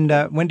on. And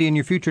Wendy, in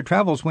your future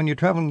travels, when you're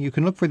traveling, you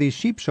can look for these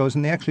sheep shows,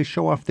 and they actually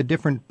show off the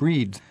different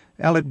breeds.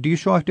 Aled, do you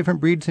show off different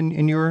breeds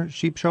in your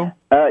sheep show?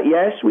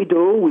 Yes, we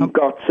do. We've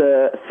got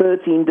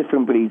 13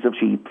 different breeds of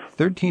sheep.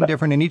 13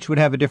 different, and each would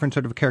have a different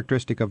sort of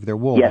characteristic of their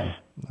wool. Yes.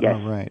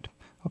 All right.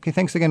 Okay,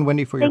 thanks again,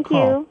 Wendy, for your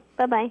call.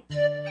 Thank you. Bye-bye.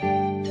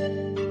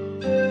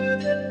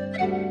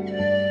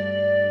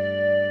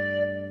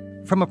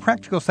 From a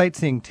practical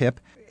sightseeing tip,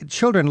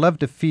 children love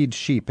to feed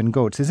sheep and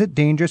goats. Is it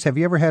dangerous? Have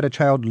you ever had a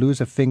child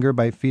lose a finger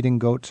by feeding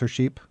goats or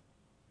sheep?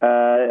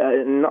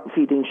 Not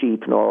feeding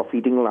sheep, no,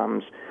 feeding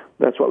lambs.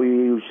 That's what we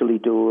usually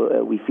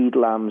do. We feed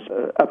lambs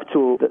up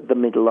to the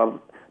middle of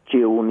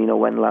June,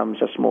 when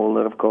lambs are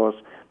smaller, of course.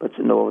 But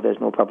no, there's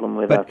no problem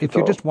with that. But if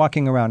you're just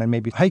walking around and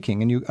maybe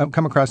hiking and you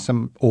come across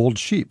some old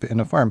sheep in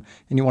a farm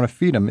and you want to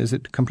feed them, is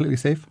it completely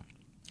safe?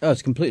 Oh,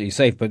 it's completely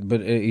safe, but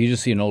you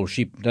just see an old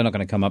sheep, they're not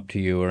going to come up to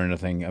you or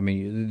anything. I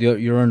mean,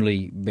 your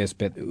only best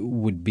bet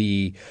would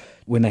be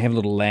when they have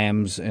little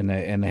lambs and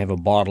they have a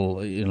bottle,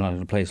 in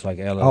a place like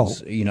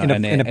Ella's. In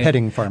a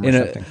petting farm or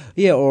something.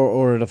 Yeah,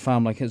 or at a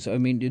farm like his. I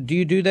mean, do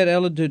you do that,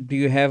 Ella? Do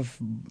you have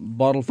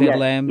bottle-fed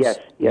lambs? Yes.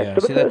 Yeah,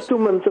 for the first 2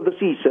 months of the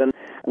season,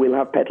 we'll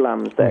have pet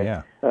lambs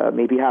there. Oh, yeah.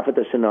 Maybe half a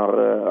dozen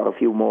or a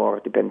few more,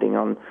 depending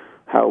on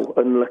how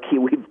unlucky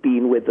we've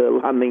been with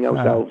lambing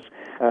ourselves.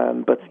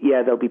 But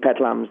yeah, there'll be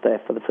pet lambs there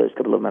for the first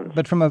couple of months.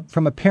 But from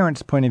a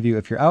parent's point of view,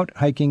 if you're out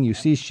hiking, you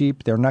see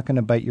sheep, they're not going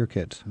to bite your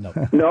kids.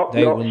 No,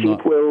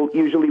 sheep will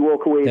usually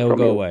walk away from you. They'll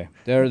go away.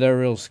 They're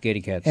real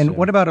scaredy cats. And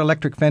what about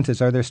electric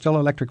fences? Are there still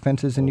electric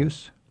fences in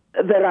use?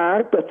 There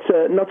are, but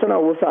not on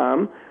our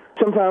farm.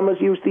 Some farmers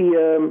use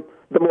the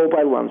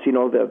mobile ones,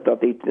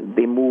 that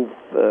they move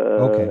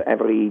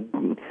every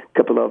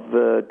couple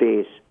of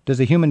days.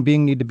 Does a human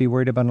being need to be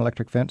worried about an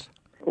electric fence?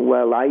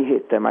 Well, I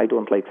hate them. I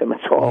don't like them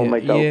at all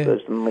myself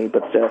personally.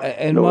 But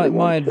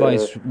my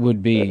advice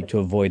would be to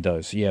avoid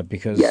those. Yeah,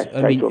 because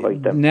to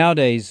avoid them.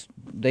 Nowadays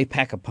they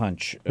pack a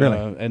punch. Really?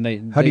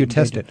 And How do you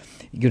test it?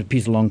 You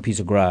get a long piece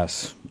of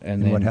grass.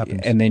 And then what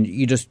happens? And then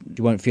you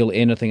won't feel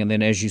anything. And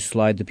then as you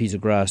slide the piece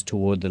of grass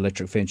toward the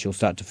electric fence, you'll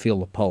start to feel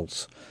the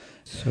pulse.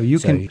 So you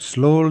can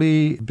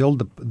slowly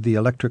build the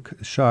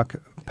electric shock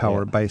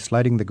power by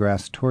sliding the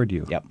grass toward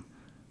you. Yep.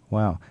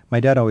 Wow. My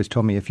dad always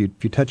told me if you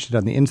touched it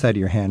on the inside of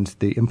your hands,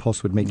 the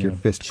impulse would make your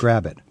fist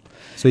grab it.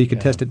 So you could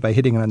test it by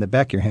hitting it on the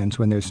back of your hands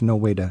when there's no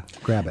way to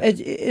grab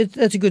it.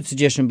 That's a good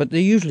suggestion, but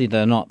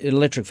they're not.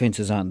 Electric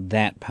fences aren't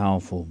that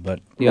powerful,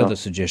 but the other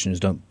suggestion is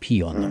don't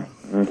pee on them.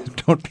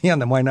 Don't pee on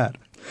them. Why not?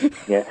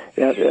 Yeah.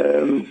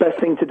 Best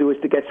thing to do is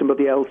to get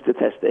somebody else to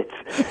test it.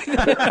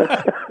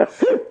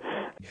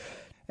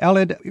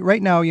 Aled,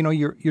 right now,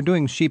 you're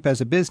doing sheep as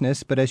a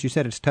business, but as you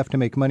said, it's tough to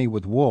make money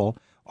with wool.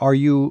 Are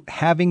you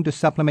having to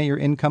supplement your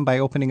income by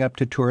opening up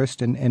to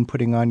tourists and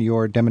putting on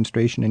your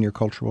demonstration and your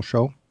cultural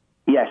show?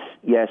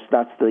 Yes,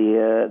 that's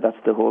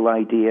the whole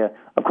idea.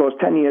 Of course,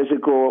 10 years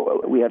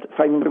ago, we had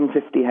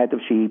 550 head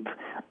of sheep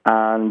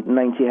and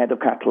 90 head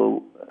of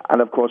cattle.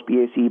 And, of course,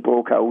 BAC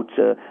broke out.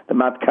 The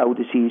mad cow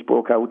disease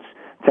broke out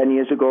 10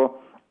 years ago.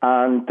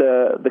 And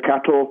the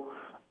cattle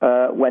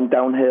went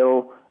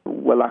downhill.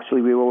 Well,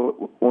 actually, we were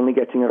only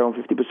getting around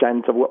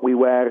 50% of what we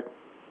were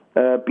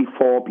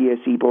before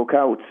BAC broke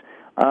out.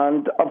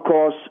 And, of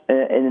course,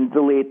 in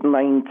the late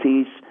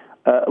 90s,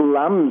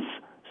 lambs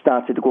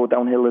started to go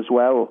downhill as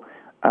well.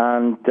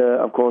 And,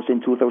 of course, in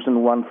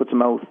 2001,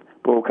 foot-to-mouth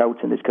broke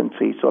out in this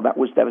country, so that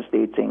was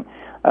devastating.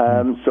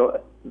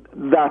 So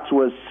that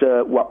was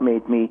what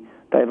made me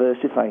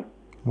diversify.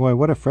 Boy,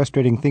 what a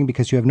frustrating thing,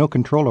 because you have no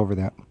control over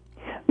that.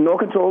 No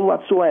control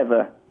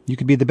whatsoever. You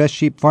could be the best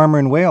sheep farmer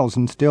in Wales,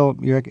 and still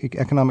your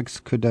economics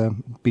could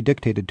be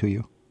dictated to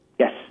you.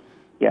 Yes.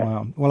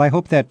 Wow. Well, I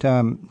hope that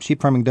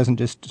sheep farming doesn't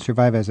just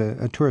survive as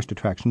a tourist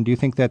attraction. Do you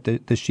think that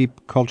the sheep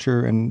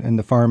culture and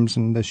the farms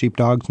and the sheep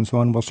dogs and so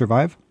on will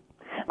survive?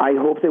 I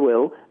hope they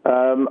will.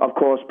 Of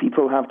course,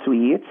 people have to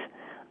eat.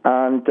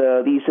 And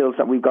these hills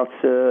that we've got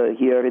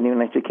here in the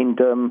United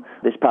Kingdom,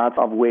 this part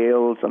of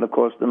Wales, and of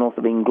course the north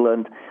of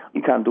England,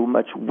 you can't do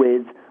much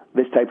with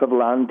this type of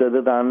land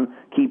other than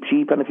keep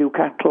sheep and a few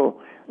cattle.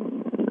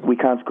 We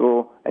can't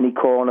grow any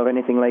corn or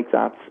anything like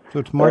that. So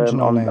it's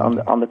marginal land.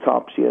 On the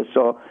tops here.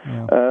 So,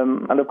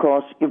 and of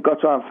course, you've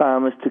got to have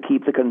farmers to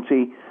keep the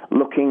country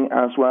looking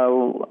as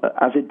well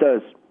as it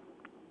does.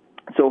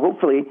 So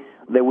hopefully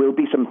there will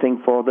be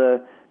something for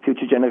the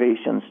future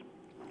generations.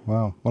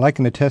 Wow. Well, I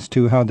can attest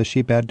to how the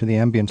sheep add to the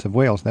ambience of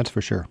Wales, that's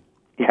for sure.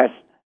 Yes.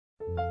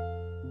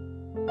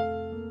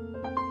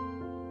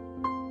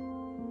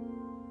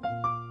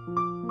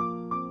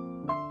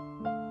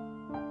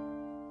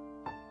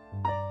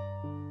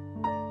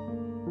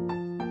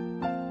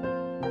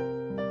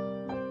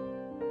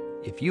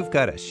 If you've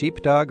got a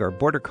sheepdog or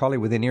border collie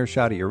within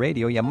earshot of your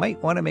radio, you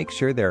might want to make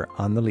sure they're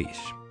on the leash.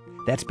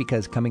 That's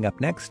because coming up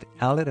next,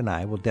 Aled and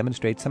I will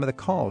demonstrate some of the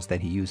calls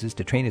that he uses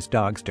to train his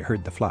dogs to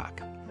herd the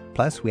flock.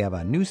 Plus, we have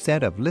a new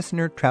set of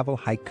listener travel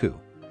haiku.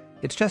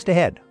 It's just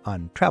ahead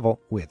on Travel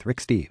with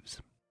Rick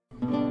Steves.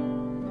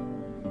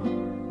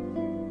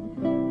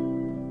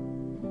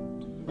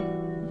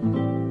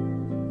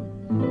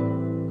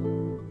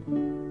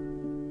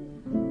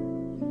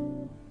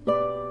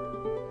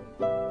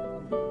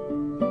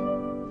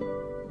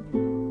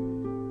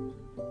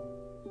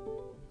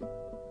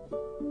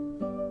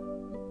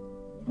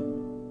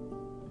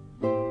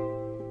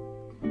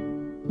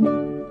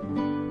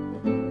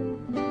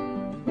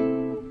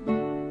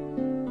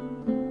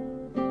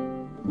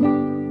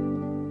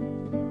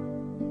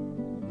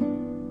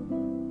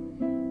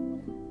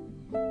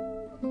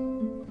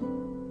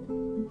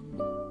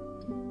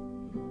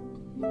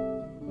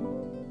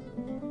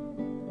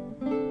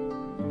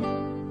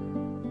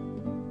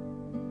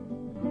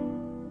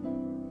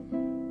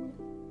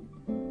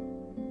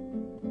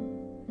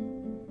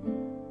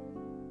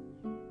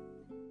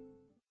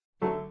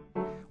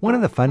 One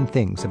of the fun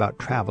things about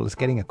travel is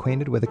getting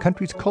acquainted with a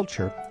country's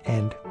culture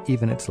and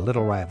even its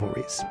little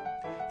rivalries.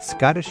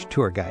 Scottish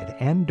tour guide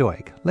Anne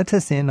Doig lets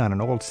us in on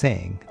an old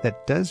saying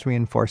that does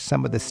reinforce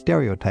some of the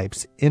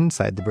stereotypes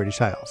inside the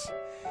British Isles,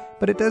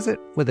 but it does it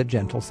with a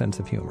gentle sense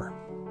of humor.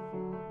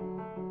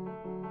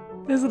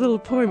 There's a little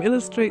poem,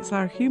 illustrates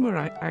our humour,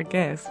 I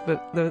guess,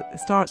 but it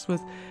starts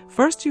with,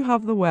 first you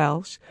have the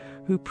Welsh,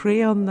 who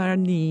prey on their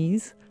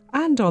knees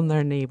and on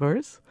their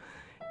neighbours.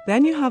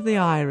 Then you have the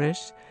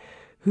Irish,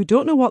 who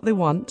don't know what they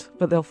want,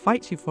 but they'll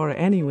fight you for it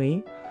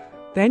anyway.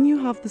 Then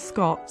you have the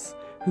Scots,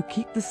 who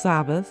keep the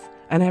Sabbath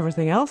and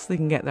everything else they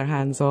can get their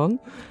hands on.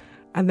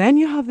 And then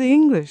you have the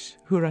English,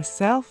 who are a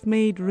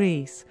self-made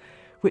race,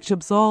 which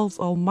absolves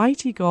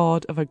Almighty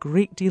God of a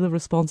great deal of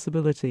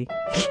responsibility.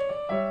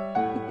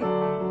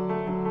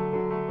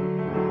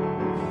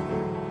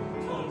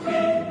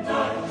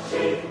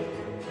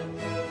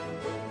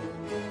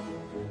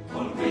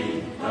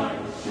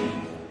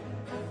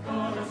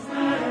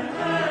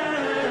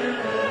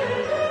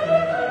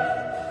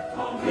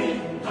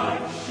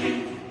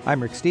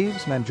 I'm Rick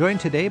Steves, and I'm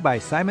joined today by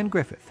Simon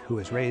Griffith, who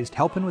has raised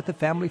Helping with the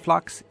Family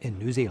Flocks in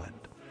New Zealand.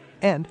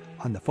 And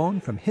on the phone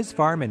from his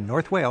farm in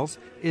North Wales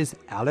is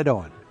Aled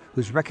Owen,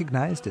 who's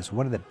recognized as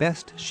one of the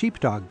best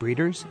sheepdog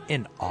breeders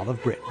in all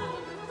of Britain.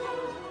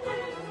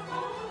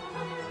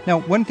 Now,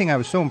 one thing I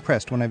was so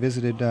impressed when I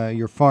visited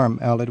your farm,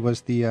 Aled,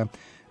 was the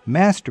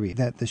mastery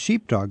that the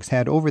sheepdogs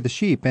had over the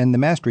sheep and the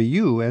mastery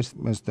you, as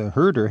the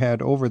herder,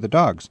 had over the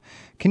dogs.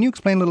 Can you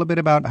explain a little bit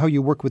about how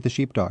you work with the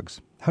sheepdogs?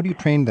 How do you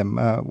train them?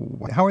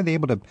 How are they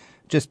able to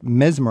just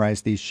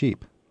mesmerize these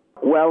sheep?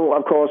 Well,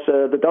 of course,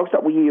 the dogs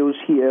that we use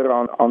here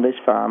on this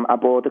farm are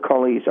Border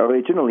Collies,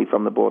 originally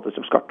from the borders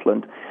of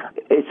Scotland.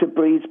 It's a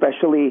breed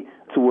specially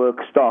to work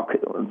stock.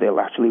 They'll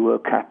actually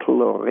work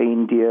cattle or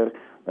reindeer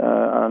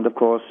and, of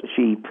course,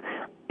 sheep.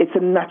 It's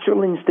a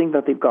natural instinct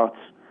that they've got.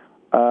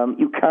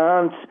 You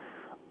can't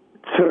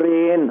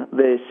train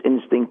this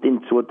instinct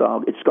into a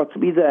dog. It's got to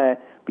be there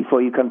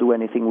before you can do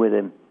anything with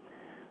him.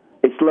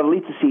 It's lovely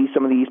to see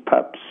some of these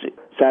pups,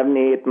 7,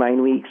 8,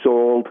 9 weeks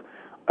old,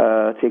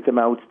 take them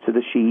out to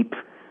the sheep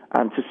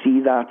and to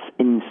see that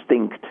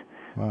instinct.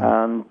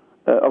 Wow. And,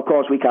 of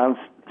course, we can't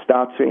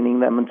start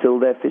training them until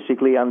they're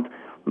physically and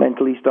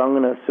mentally strong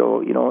enough.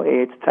 So,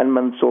 8, 10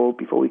 months old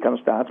before we can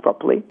start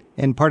properly.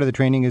 And part of the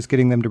training is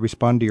getting them to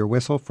respond to your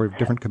whistle for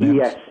different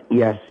commands?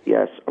 Yes.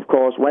 Of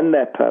course, when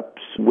they're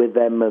pups with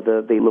their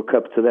mother, they look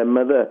up to their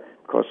mother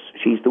because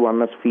she's the one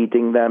that's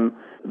feeding them.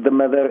 The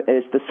mother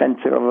is the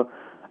center of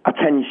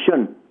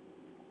attention.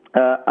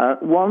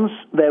 Once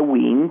they're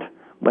weaned,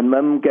 when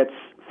mum gets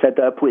fed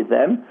up with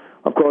them,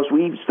 of course,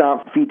 we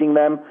start feeding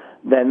them,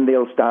 then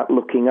they'll start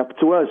looking up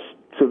to us,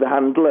 to the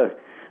handler.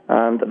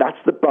 And that's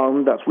the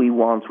bond that we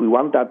want. We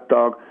want that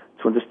dog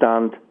to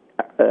understand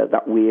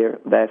that we're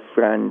their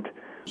friend.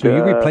 So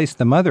you replace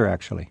the mother,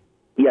 actually?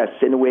 Yes,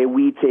 in a way,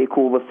 we take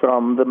over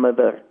from the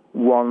mother.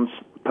 Once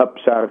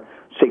pups are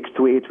 6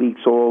 to 8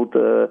 weeks old,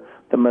 the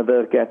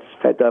mother gets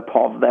fed up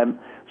of them.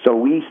 So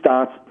we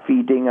start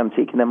feeding and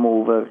taking them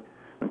over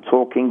and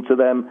talking to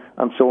them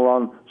and so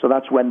on. So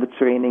that's when the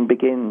training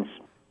begins.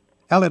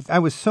 Aled, I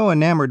was so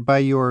enamored by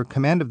your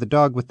command of the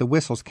dog with the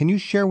whistles. Can you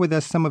share with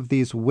us some of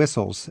these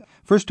whistles?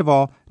 First of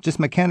all, just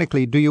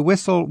mechanically, do you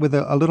whistle with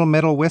a little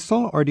metal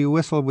whistle, or do you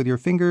whistle with your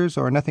fingers,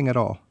 or nothing at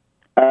all?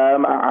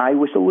 I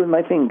whistle with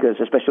my fingers,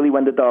 especially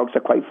when the dogs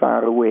are quite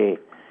far away.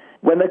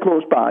 When they're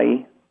close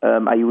by,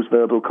 I use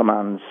verbal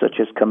commands, such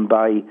as come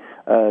by.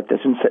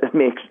 Doesn't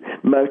make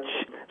much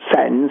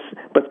sense,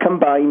 but come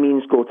by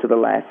means go to the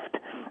left.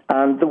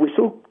 And the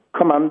whistle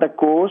command that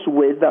goes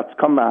with that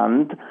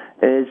command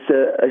is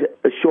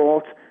a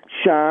short,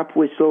 sharp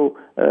whistle.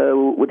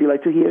 Would you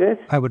like to hear it?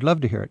 I would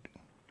love to hear it.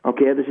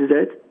 Okay, this is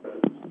it.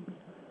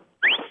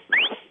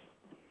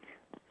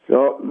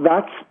 So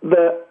that's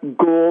the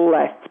go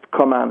left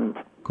command.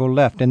 Go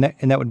left, and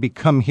that would be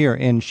come here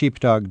in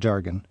sheepdog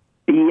jargon.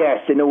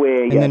 Yes, in a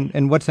way, yes.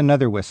 And what's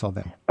another whistle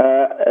then?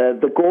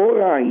 The go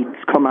right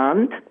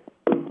command.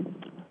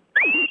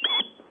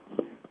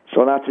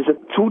 So that is a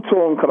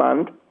two-tone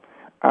command.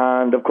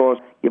 And, of course,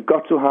 you've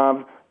got to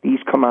have these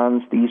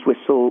commands, these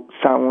whistle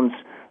sounds,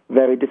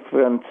 very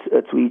different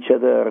to each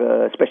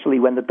other, especially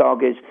when the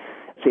dog is,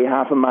 say,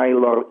 half a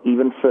mile or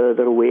even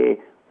further away.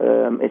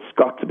 It's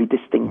got to be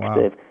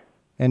distinctive. Wow.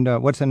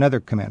 And what's another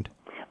command?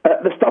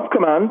 The stop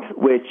command,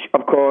 which,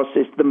 of course,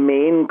 is the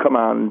main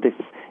command.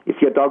 If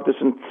your dog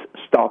doesn't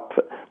stop,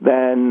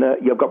 then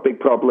you've got big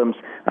problems.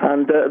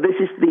 And this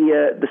is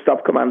the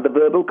stop command. The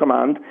verbal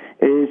command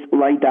is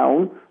lie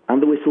down,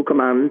 and the whistle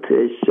command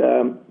is...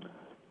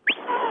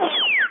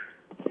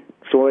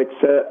 So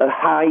it's a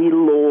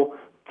high-low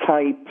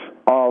type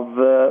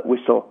of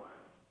whistle.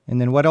 And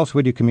then what else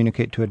would you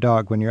communicate to a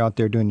dog when you're out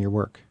there doing your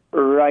work?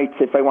 Right.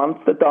 If I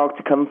want the dog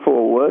to come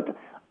forward,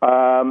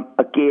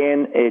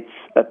 again, it's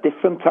a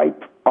different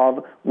type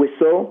of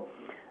whistle.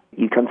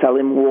 You can tell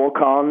him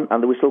walk on,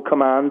 and the whistle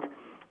command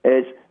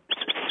is,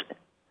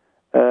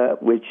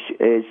 which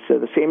is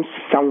the same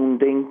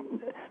sounding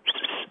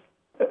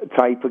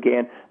type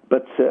again,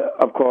 but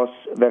of course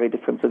very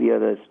different to the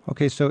others.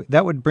 Okay, so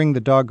that would bring the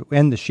dog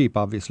and the sheep,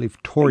 obviously,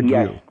 toward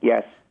you.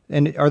 Yes.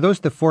 And are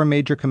those the 4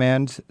 major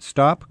commands?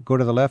 Stop, go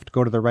to the left,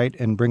 go to the right,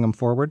 and bring them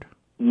forward?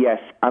 Yes,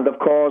 and of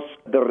course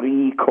the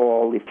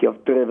recall, if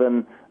you've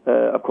driven,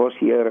 of course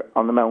here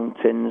on the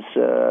mountains,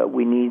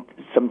 we need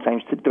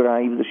sometimes to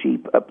drive the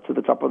sheep up to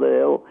the top of the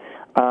hill.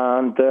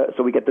 And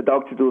so we get the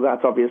dog to do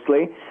that,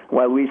 obviously,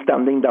 while we're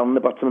standing down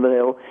the bottom of the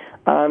hill.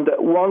 And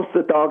once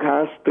the dog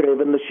has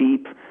driven the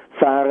sheep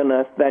far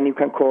enough, then you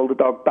can call the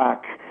dog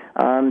back.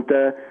 And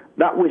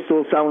that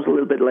whistle sounds a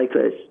little bit like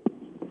this.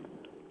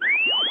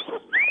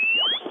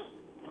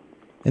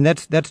 And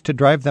that's to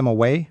drive them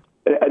away?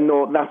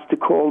 No, that's to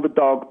call the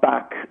dog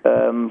back.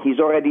 He's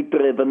already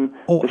driven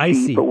the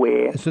sheep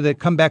away. So they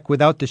come back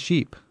without the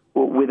sheep?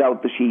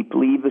 Without the sheep.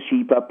 Leave the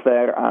sheep up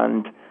there,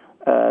 and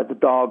the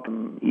dog,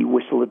 you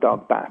whistle the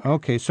dog back.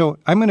 Okay, so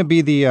I'm going to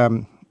be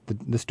the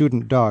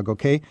student dog,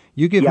 okay?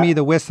 You give me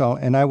the whistle,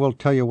 and I will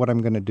tell you what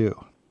I'm going to do.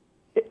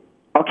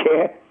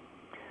 Okay.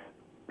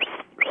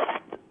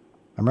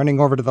 I'm running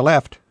over to the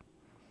left.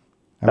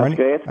 That's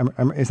great.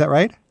 Is that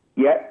right?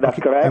 Yeah, that's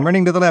correct. I'm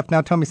running to the left.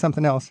 Now tell me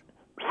something else.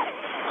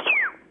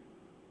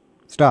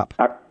 Stop.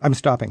 I'm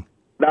stopping.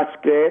 That's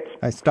great.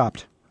 I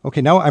stopped.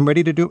 Okay, now I'm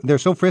ready to do... They're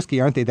so frisky,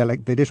 aren't they?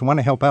 They just want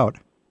to help out.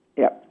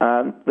 Yeah,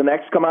 and the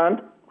next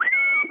command.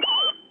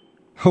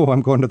 Oh,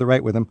 I'm going to the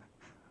right with them.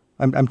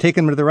 I'm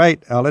taking them to the right,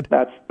 Aled.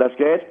 That's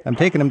great. I'm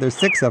taking them. There's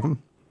 6 of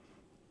them.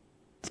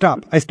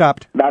 Stop. I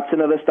stopped. That's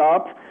another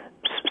stop.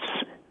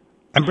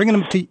 I'm bringing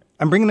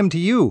them to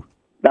you.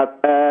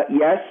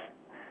 Yes.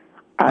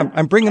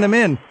 I'm bringing them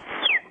in.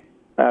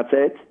 That's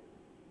it.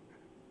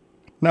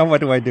 Now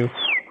what do I do?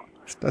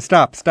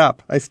 Stop.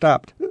 I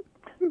stopped.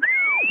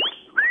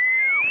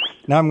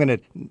 Now I'm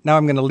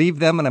gonna leave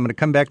them and I'm gonna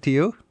come back to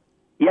you.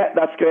 Yeah,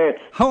 that's great.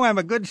 Oh, I'm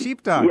a good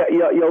sheepdog. Yeah,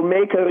 you'll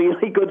make a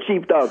really good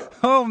sheepdog.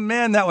 Oh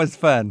man, that was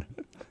fun.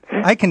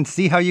 I can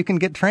see how you can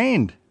get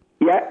trained.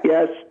 Yeah,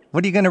 yes.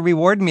 What are you going to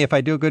reward me if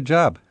I do a good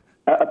job?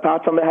 A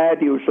pat on the head,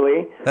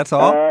 usually. That's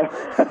all?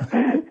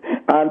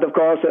 And, of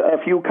course,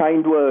 a few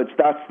kind words.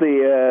 That's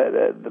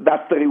the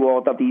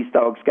reward that these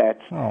dogs get.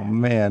 Oh,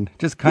 man.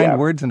 Just kind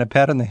words and a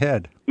pat on the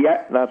head.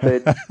 Yeah, that's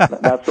it.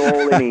 That's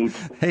all they need.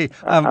 Hey,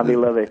 and they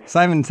love it.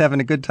 Simon's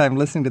having a good time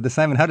listening to this.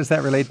 Simon, how does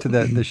that relate to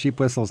the sheep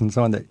whistles and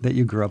so on that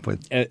you grew up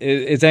with?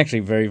 It's actually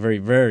very, very,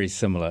 very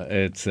similar.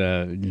 It's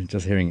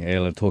just hearing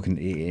Ayla talking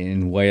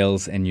in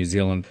Wales and New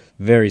Zealand,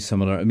 very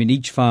similar. I mean,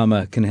 each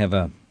farmer can have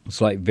a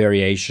slight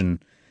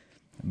variation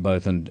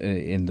both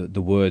in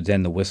the words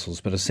and the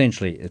whistles, but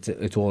essentially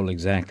it's all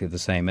exactly the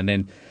same. And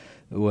then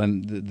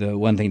the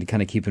one thing to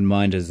kind of keep in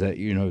mind is that,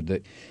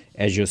 that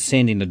as you're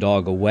sending the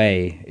dog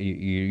away,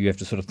 you have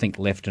to sort of think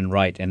left and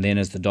right, and then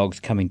as the dog's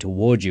coming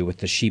toward you with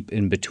the sheep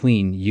in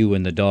between you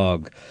and the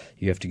dog,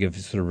 you have to give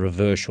sort of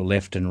reverse your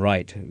left and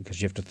right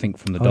because you have to think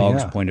from the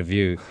dog's point of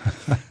view.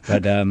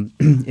 But in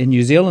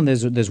New Zealand,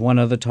 there's one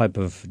other type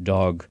of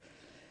dog,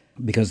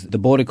 because the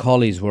Border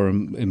Collies were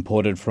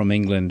imported from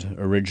England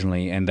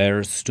originally, and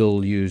they're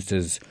still used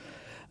as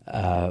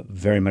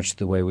very much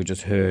the way we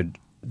just heard.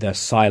 They're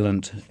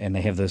silent, and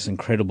they have this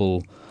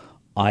incredible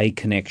eye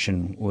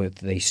connection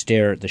they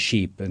stare at the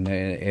sheep, and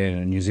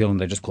in New Zealand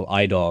they're just called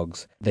eye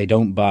dogs. They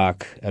don't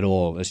bark at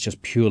all. It's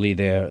just purely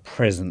their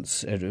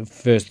presence. At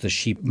first the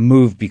sheep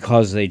move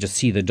because they just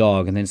see the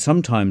dog, and then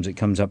sometimes it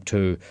comes up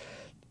to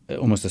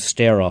almost a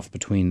stare-off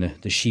between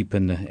the sheep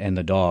and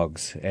the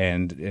dogs.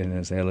 And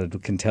as Ayla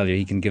can tell you,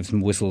 he can give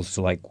some whistles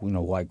to like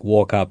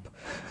walk up,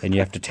 and you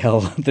have to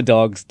tell the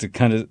dogs to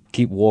kind of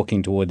keep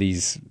walking toward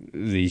these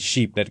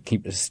sheep that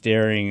keep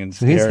staring and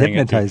staring. So he's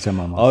hypnotized them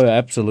almost. Oh,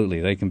 absolutely.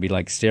 They can be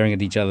like staring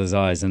at each other's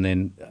eyes, and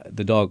then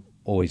the dog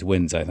always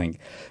wins, I think.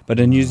 But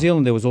in New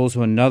Zealand, there was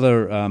also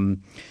another,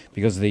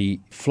 because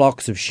the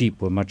flocks of sheep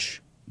were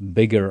much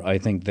bigger, I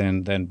think,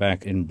 than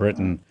back in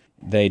Britain.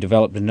 They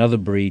developed another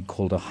breed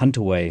called a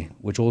Huntaway,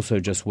 which also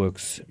just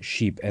works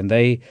sheep, and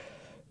they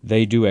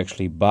do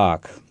actually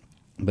bark,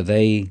 but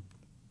they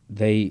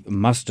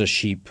muster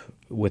sheep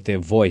with their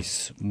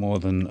voice more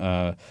than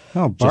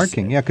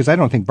barking. Yeah, because I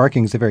don't think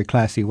barking is a very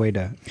classy way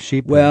to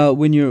sheep. Well,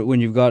 when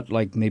you've got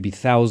like maybe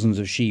thousands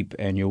of sheep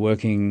and you're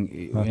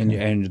working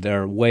and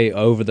they're way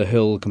over the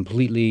hill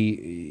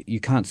completely, you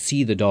can't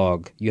see the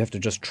dog. You have to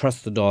just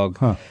trust the dog,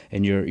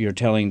 and you're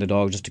telling the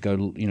dog just to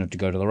go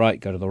to the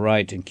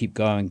right, and keep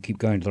going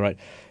to the right.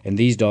 And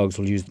these dogs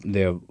will use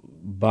their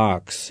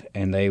barks,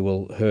 and they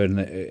will herd,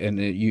 and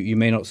you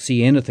may not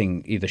see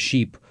anything, either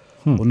sheep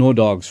or no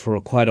dogs,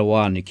 for quite a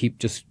while, and you keep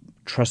just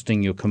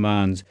trusting your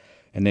commands,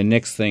 and then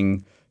next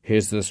thing,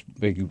 here's this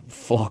big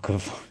flock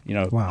of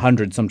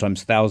hundreds,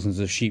 sometimes thousands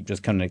of sheep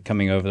just kind of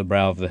coming over the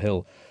brow of the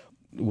hill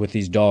with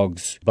these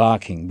dogs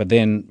barking. But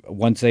then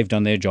once they've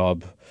done their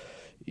job,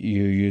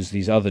 you use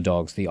these other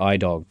dogs, the eye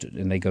dog,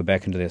 and they go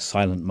back into their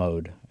silent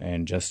mode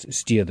and just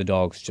steer the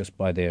dogs just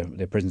by their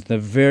presence. They're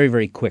very,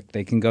 very quick.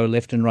 They can go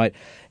left and right,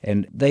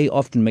 and they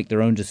often make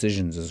their own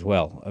decisions as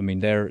well. I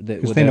mean,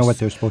 because they know what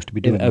they're supposed to be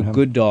doing. A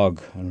good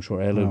dog, I'm sure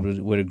Ayla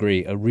would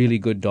agree, a really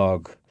good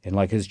dog, and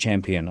like his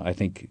champion, I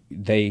think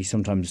they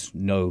sometimes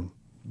know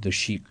the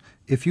sheep.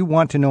 If you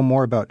want to know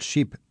more about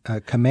sheep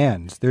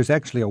commands, there's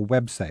actually a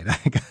website.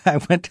 I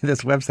went to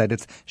this website.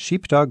 It's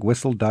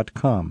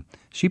sheepdogwhistle.com.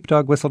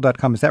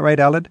 Sheepdogwhistle.com. Is that right,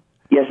 Aled?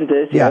 Yes, it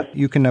is. Yeah, yes.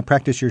 You can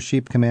practice your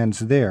sheep commands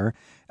there.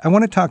 I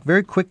want to talk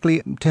very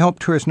quickly to help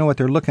tourists know what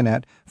they're looking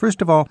at.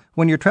 First of all,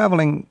 when you're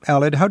traveling,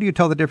 Aled, how do you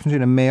tell the difference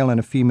between a male and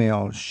a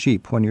female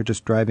sheep when you're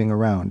just driving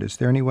around? Is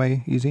there any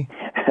way easy?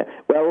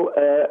 Well,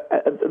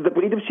 the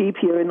breed of sheep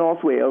here in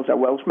North Wales are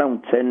Welsh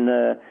Mountain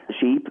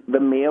sheep. The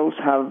males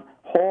have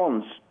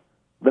horns.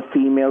 The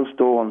females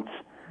don't.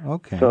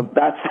 Okay. So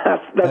that's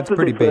the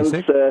pretty difference.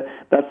 Basic.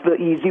 That's the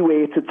easy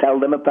way to tell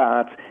them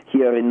apart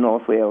here in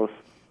North Wales.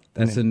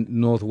 That's in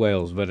North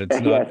Wales, but it's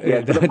Yes.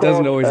 it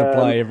doesn't always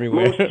apply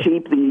everywhere. Most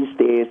sheep these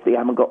days, they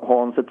haven't got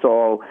horns at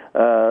all,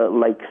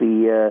 like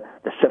the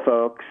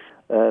Suffolks,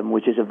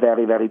 which is a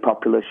very, very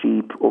popular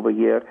sheep over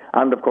here,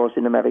 and of course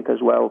in America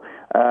as well.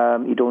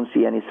 You don't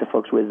see any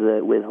Suffolks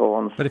with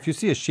horns. But if you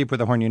see a sheep with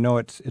a horn, you know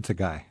it's a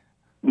guy.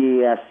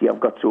 Yes, you've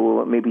got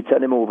to maybe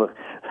turn him over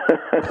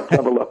to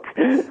have a look.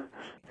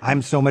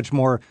 I'm so much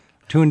more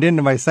tuned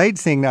into my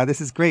sightseeing now. This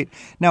is great.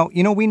 Now,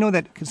 we know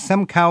that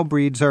some cow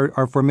breeds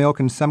are for milk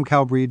and some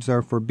cow breeds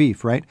are for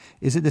beef, right?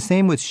 Is it the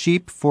same with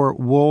sheep for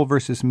wool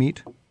versus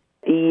meat?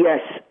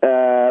 Yes.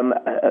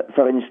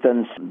 For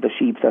instance, the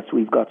sheep that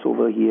we've got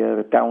over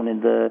here down in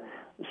the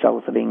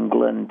south of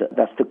England,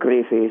 that's the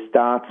grey-faced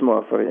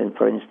Dartmoor,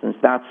 for instance.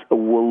 That's a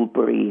wool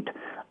breed,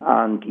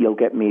 and you'll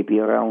get maybe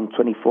around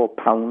 24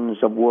 pounds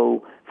of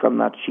wool from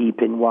that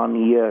sheep in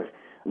 1 year,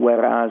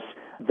 whereas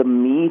the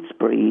meat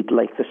breed,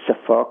 like the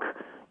Suffolk,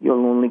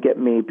 you'll only get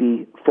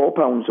maybe 4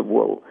 pounds of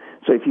wool.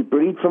 So if you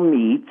breed for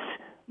meat,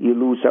 you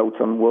lose out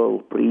on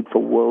wool. Breed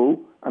for wool,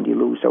 and you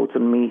lose out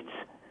on meat.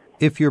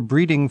 If you're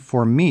breeding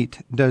for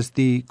meat, does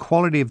the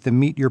quality of the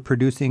meat you're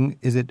producing,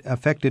 is it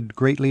affected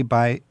greatly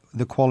by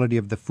the quality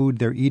of the food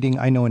they're eating?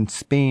 I know in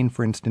Spain,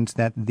 for instance,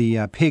 that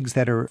the pigs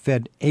that are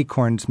fed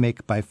acorns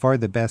make by far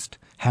the best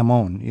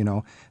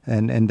jamon,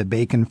 and the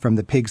bacon from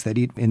the pigs that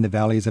eat in the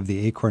valleys of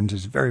the acorns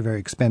is very, very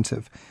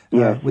expensive.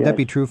 Would that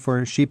be true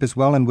for sheep as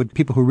well? And would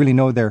people who really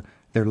know their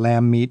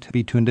lamb meat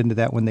be tuned into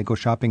that when they go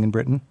shopping in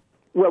Britain?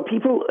 Well,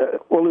 people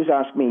always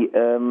ask me,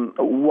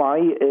 why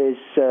is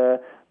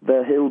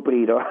the hill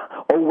breed or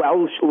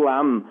Welsh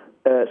lamb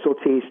so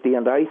tasty?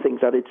 And I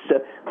think that it's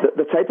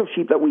the type of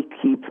sheep that we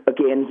keep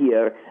again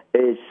here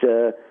is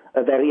a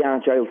very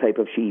agile type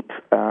of sheep.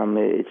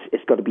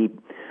 It's got to be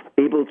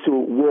able to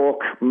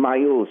walk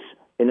miles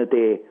in a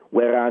day,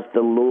 whereas the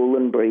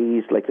lowland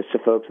breeds like the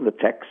Suffolks and the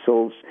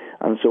Texels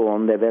and so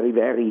on, they're very,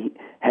 very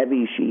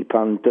heavy sheep,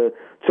 and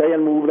try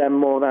and move them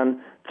more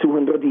than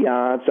 200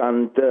 yards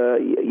and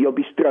you'll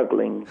be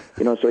struggling,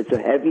 so it's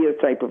a heavier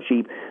type of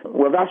sheep.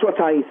 Well, that's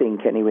what I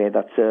think anyway,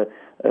 that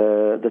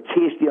the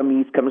tastier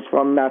meat comes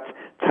from that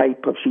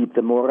type of sheep,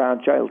 the more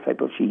agile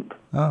type of sheep.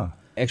 Oh.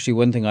 Actually,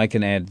 one thing I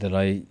can add that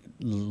I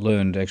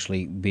learned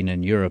actually being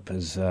in Europe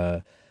is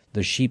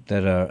the sheep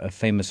that are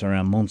famous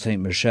around Mont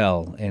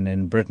Saint-Michel and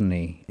in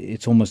Brittany.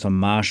 It's almost a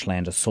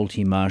marshland, a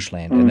salty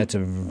marshland, and that's a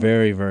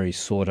very, very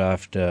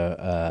sought-after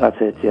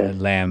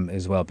lamb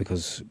as well,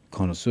 because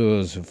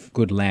connoisseurs of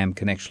good lamb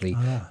can actually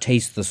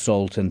taste the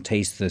salt and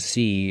taste the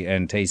sea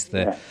and taste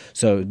the...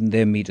 So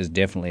their meat is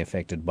definitely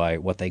affected by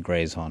what they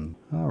graze on.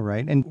 All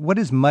right. And what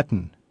is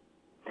mutton?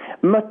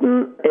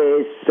 Mutton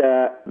is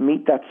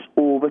meat that's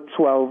over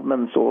 12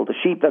 months old, a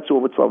sheep that's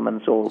over 12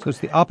 months old. So it's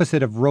the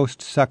opposite of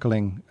roast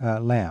suckling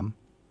lamb.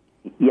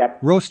 Yep.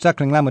 Roast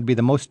suckling lamb would be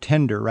the most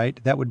tender,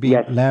 right? That would be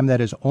lamb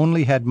that has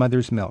only had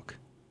mother's milk.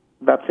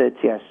 That's it,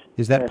 yes.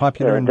 Is that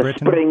popular in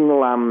Britain? The spring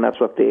lamb, that's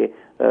what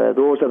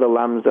those are the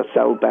lambs that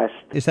sell best.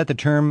 Is that the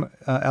term,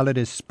 Aled,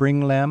 is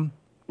spring lamb?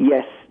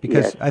 Yes.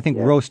 Because I think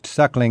roast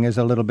suckling is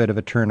a little bit of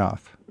a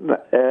turn-off.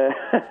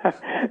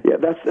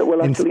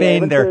 In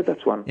Spain,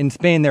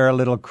 they're a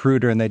little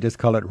cruder and they just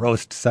call it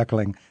roast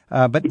suckling.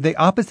 But the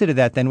opposite of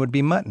that then would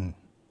be mutton.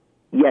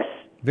 Yes.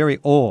 Very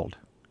old,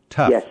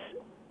 tough, yes.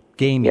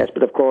 gamey. Yes,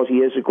 but of course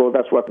years ago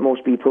that's what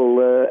most people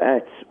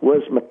ate,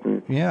 was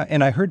mutton. Yeah,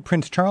 and I heard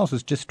Prince Charles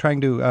was just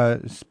trying to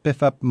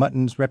spiff up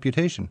mutton's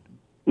reputation.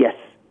 Yes.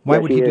 Why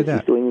would he do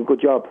that? He's doing a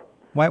good job.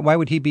 Why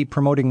would he be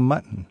promoting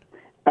mutton?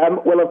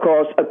 Well, of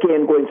course,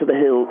 again, going to the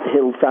hill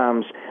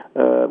farms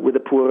with the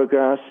poorer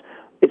grass,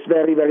 it's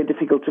very, very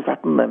difficult to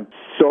fatten them.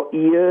 So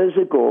years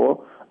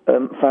ago,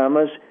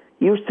 farmers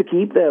used to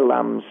keep their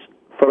lambs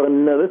for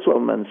another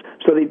 12 months,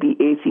 so they'd be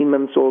 18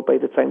 months old by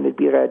the time they'd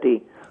be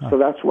ready. So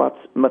that's what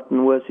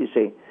mutton was, you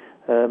see.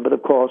 But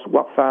of course,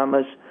 what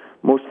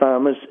most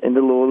farmers in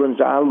the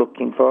lowlands are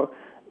looking for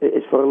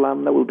is for a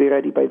lamb that will be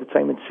ready by the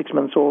time it's 6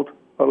 months old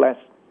or less.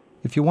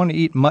 If you want to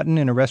eat mutton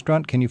in a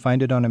restaurant, can you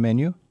find it on a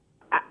menu?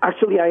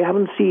 Actually, I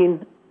haven't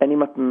seen any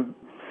mutton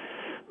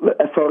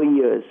for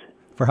years.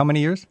 For how many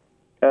years?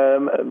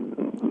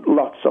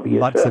 Lots of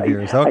years. Lots of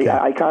years, okay.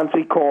 I can't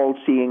recall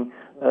seeing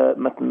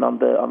mutton on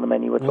the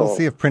menu at all. We'll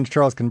see if Prince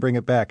Charles can bring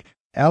it back.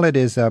 Aled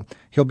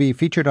he'll be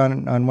featured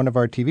on one of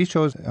our TV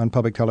shows on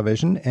public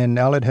television, and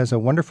Aled has a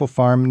wonderful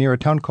farm near a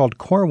town called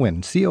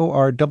Corwen,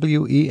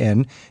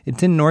 Corwen.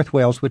 It's in North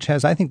Wales, which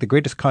has, I think, the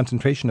greatest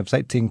concentration of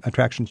sightseeing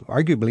attractions,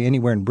 arguably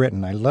anywhere in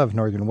Britain. I love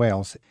Northern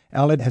Wales.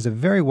 Aled has a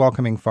very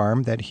welcoming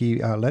farm that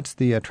he lets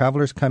the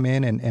travelers come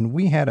in, and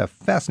we had a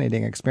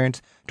fascinating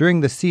experience during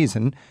the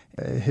season.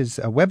 His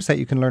website,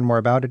 you can learn more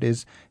about it,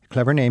 is a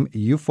clever name,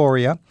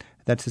 Euphoria.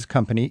 That's his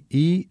company,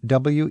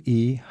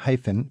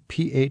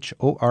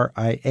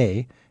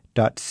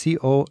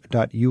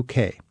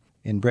 ewe-phoria.co.uk.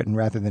 In Britain,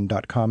 rather than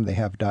 .com, they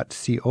have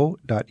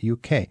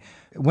 .co.uk.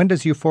 When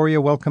does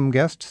Euphoria welcome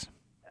guests?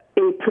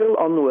 April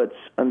onwards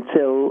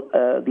until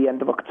the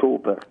end of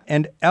October.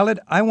 And Aled,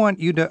 I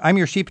want you to, I'm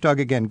your sheepdog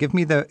again. Give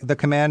me the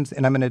commands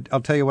and I'll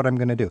tell you what I'm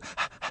going to do.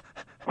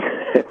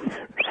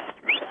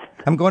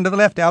 I'm going to the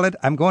left, Aled.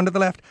 I'm going to the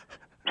left.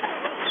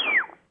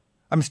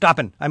 I'm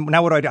stopping.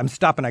 Now what do I do? I'm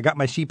stopping. I got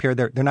my sheep here.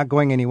 They're not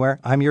going anywhere.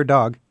 I'm your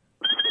dog.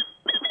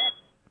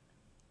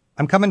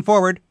 I'm coming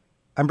forward.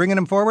 I'm bringing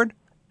them forward.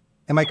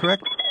 Am I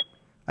correct?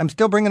 I'm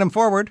still bringing them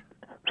forward.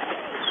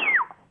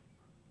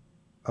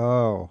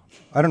 Oh,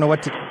 I don't know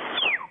what to...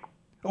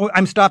 Oh,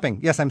 I'm stopping.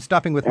 Yes, I'm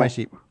stopping with my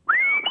sheep.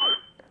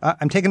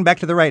 I'm taking him back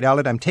to the right,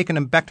 Aled. I'm taking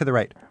him back to the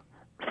right.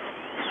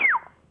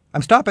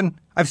 I'm stopping.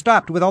 I've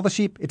stopped with all the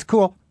sheep. It's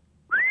cool.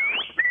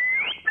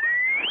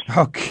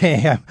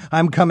 Okay,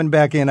 I'm coming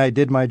back in. I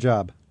did my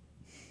job.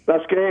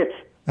 That's great.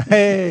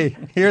 Hey,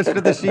 here's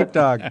to the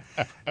sheepdog.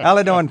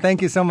 Aled Owen,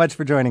 thank you so much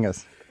for joining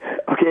us.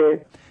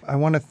 Okay. I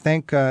want to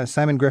thank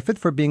Simon Griffith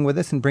for being with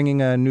us and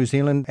bringing a New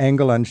Zealand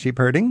angle on sheep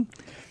herding.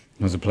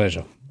 It was a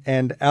pleasure.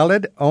 And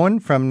Aled Owen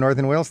from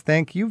Northern Wales,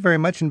 thank you very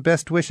much and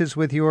best wishes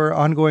with your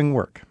ongoing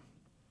work.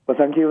 Well,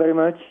 thank you very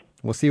much.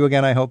 We'll see you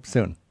again, I hope,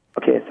 soon.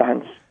 Okay,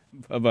 thanks.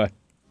 Bye-bye.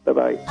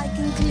 Bye-bye. I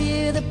can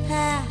clear the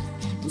path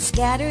and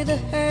scatter the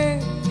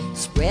herd,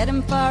 spread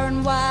 'em far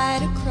and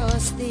wide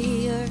across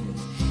the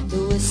earth.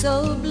 The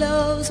whistle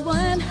blows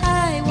one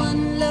high,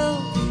 one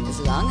low. As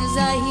long as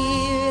I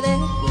hear that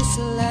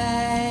whistle,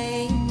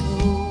 I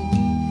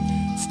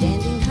go.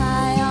 Standing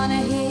high on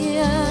a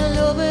hill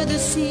over the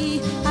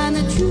sea, I'm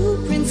the true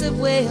Prince of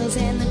Wales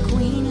and the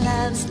Queen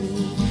loves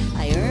me.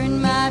 I earn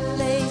my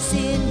place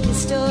in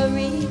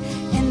history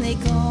and they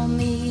call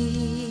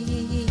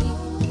me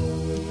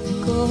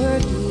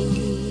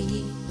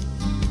Corgi.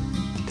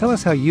 Tell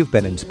us how you've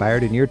been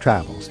inspired in your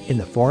travels in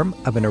the form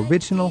of an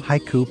original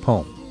haiku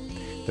poem.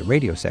 The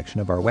radio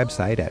section of our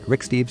website at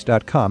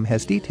ricksteves.com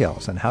has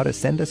details on how to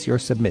send us your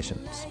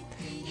submissions.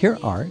 Here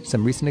are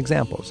some recent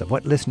examples of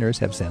what listeners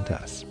have sent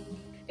us.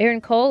 Erin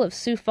Cole of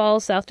Sioux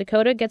Falls, South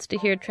Dakota gets to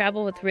hear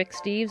Travel with Rick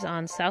Steves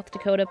on South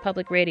Dakota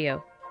Public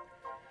Radio.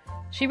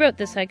 She wrote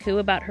this haiku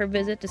about her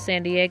visit to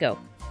San Diego.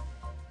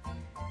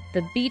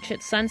 The beach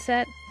at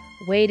sunset,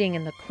 wading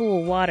in the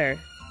cool water,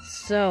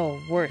 so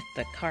worth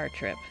the car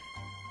trip.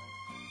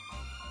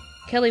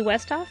 Kelly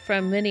Westhoff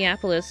from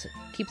Minneapolis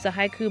keeps a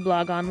haiku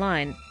blog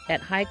online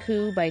at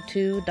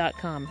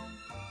haikuby2.com.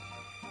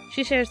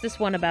 She shares this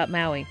one about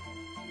Maui.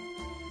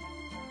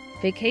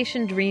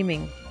 Vacation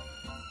dreaming.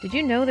 Did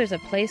you know there's a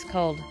place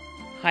called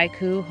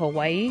Haiku,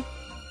 Hawaii?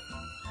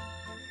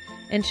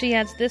 And she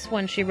adds this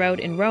one she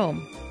wrote in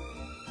Rome.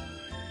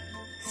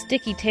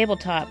 Sticky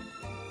tabletop.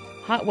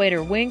 Hot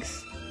waiter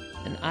winks,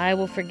 and I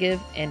will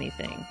forgive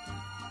anything.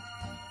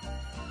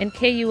 And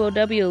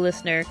KUOW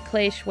listener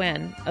Clay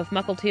Schwen of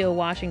Mukilteo,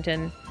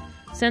 Washington,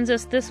 sends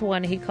us this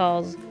one he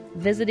calls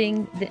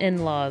Visiting the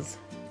In-Laws.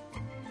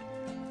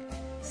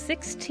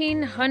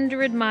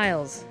 1,600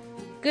 miles.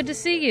 Good to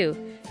see you.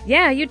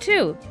 Yeah, you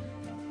too.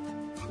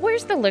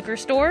 Where's the liquor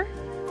store?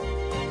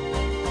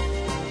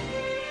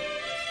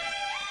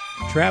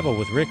 Travel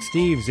with Rick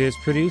Steves is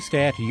produced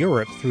at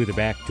Europe Through the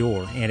Back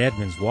Door in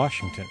Edmonds,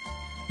 Washington.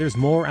 There's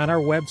more on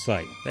our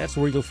website. That's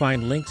where you'll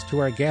find links to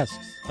our guests,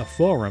 a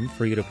forum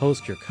for you to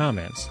post your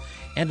comments,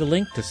 and a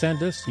link to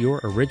send us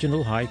your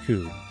original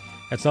haiku.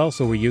 That's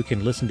also where you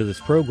can listen to this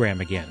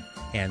program again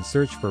and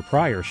search for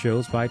prior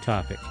shows by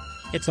topic.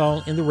 It's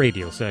all in the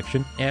radio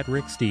section at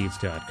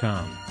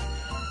ricksteves.com.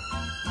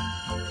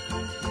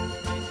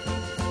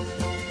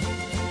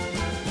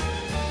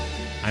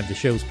 I'm the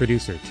show's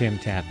producer, Tim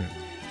Tatton.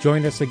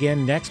 Join us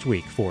again next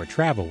week for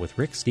Travel with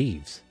Rick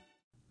Steves.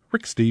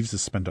 Rick Steves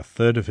has spent a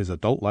third of his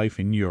adult life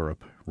in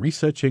Europe,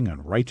 researching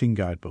and writing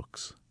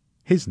guidebooks.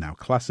 His now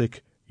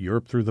classic,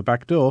 Europe Through the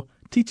Back Door,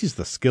 teaches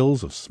the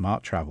skills of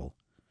smart travel.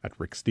 At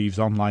Rick Steves'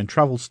 online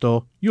travel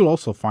store, you'll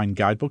also find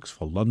guidebooks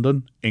for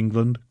London,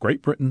 England,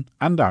 Great Britain,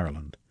 and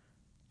Ireland.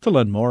 To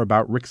learn more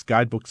about Rick's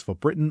guidebooks for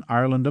Britain,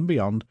 Ireland, and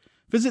beyond,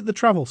 visit the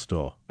travel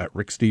store at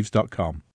ricksteves.com.